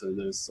 moons, and so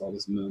there's all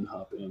this moon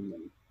hopping,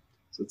 and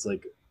so it's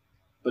like,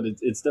 but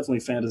it's definitely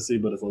fantasy,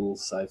 but it's a little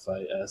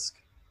sci-fi-esque.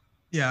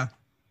 Yeah.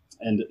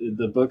 And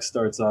the book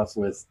starts off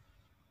with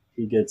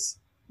he gets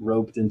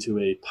roped into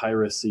a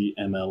piracy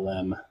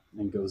MLM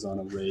and goes on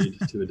a raid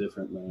to a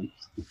different moon.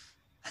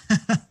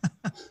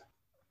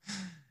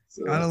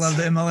 So gotta love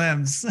the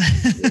MLMs.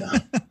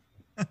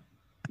 Yeah.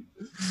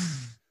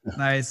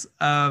 Nice.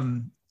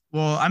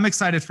 Well, I'm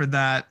excited for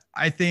that.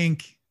 I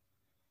think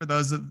for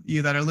those of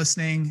you that are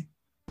listening,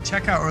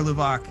 check out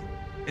Orleans.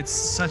 It's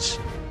such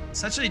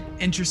an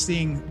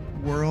interesting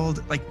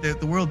world. Like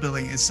the world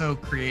building is so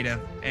creative,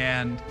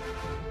 and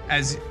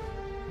as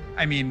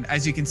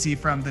you can see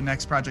from the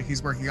next project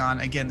he's working on,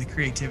 again, the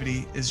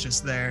creativity is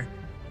just there.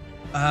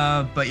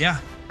 But yeah,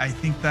 I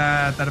think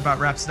that about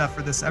wraps it up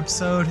for this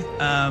episode.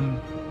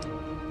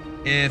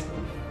 If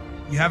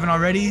you haven't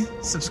already,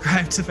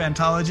 subscribe to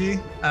Fantology.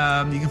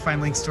 You can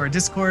find links to our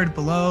Discord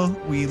below.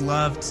 We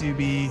love to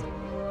be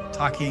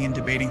talking and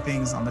debating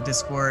things on the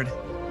Discord.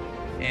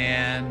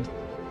 And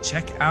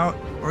check out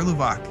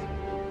Orluvac.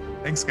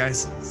 Thanks,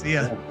 guys. See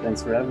ya. Yeah,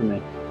 thanks for having me.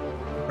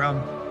 No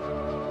problem.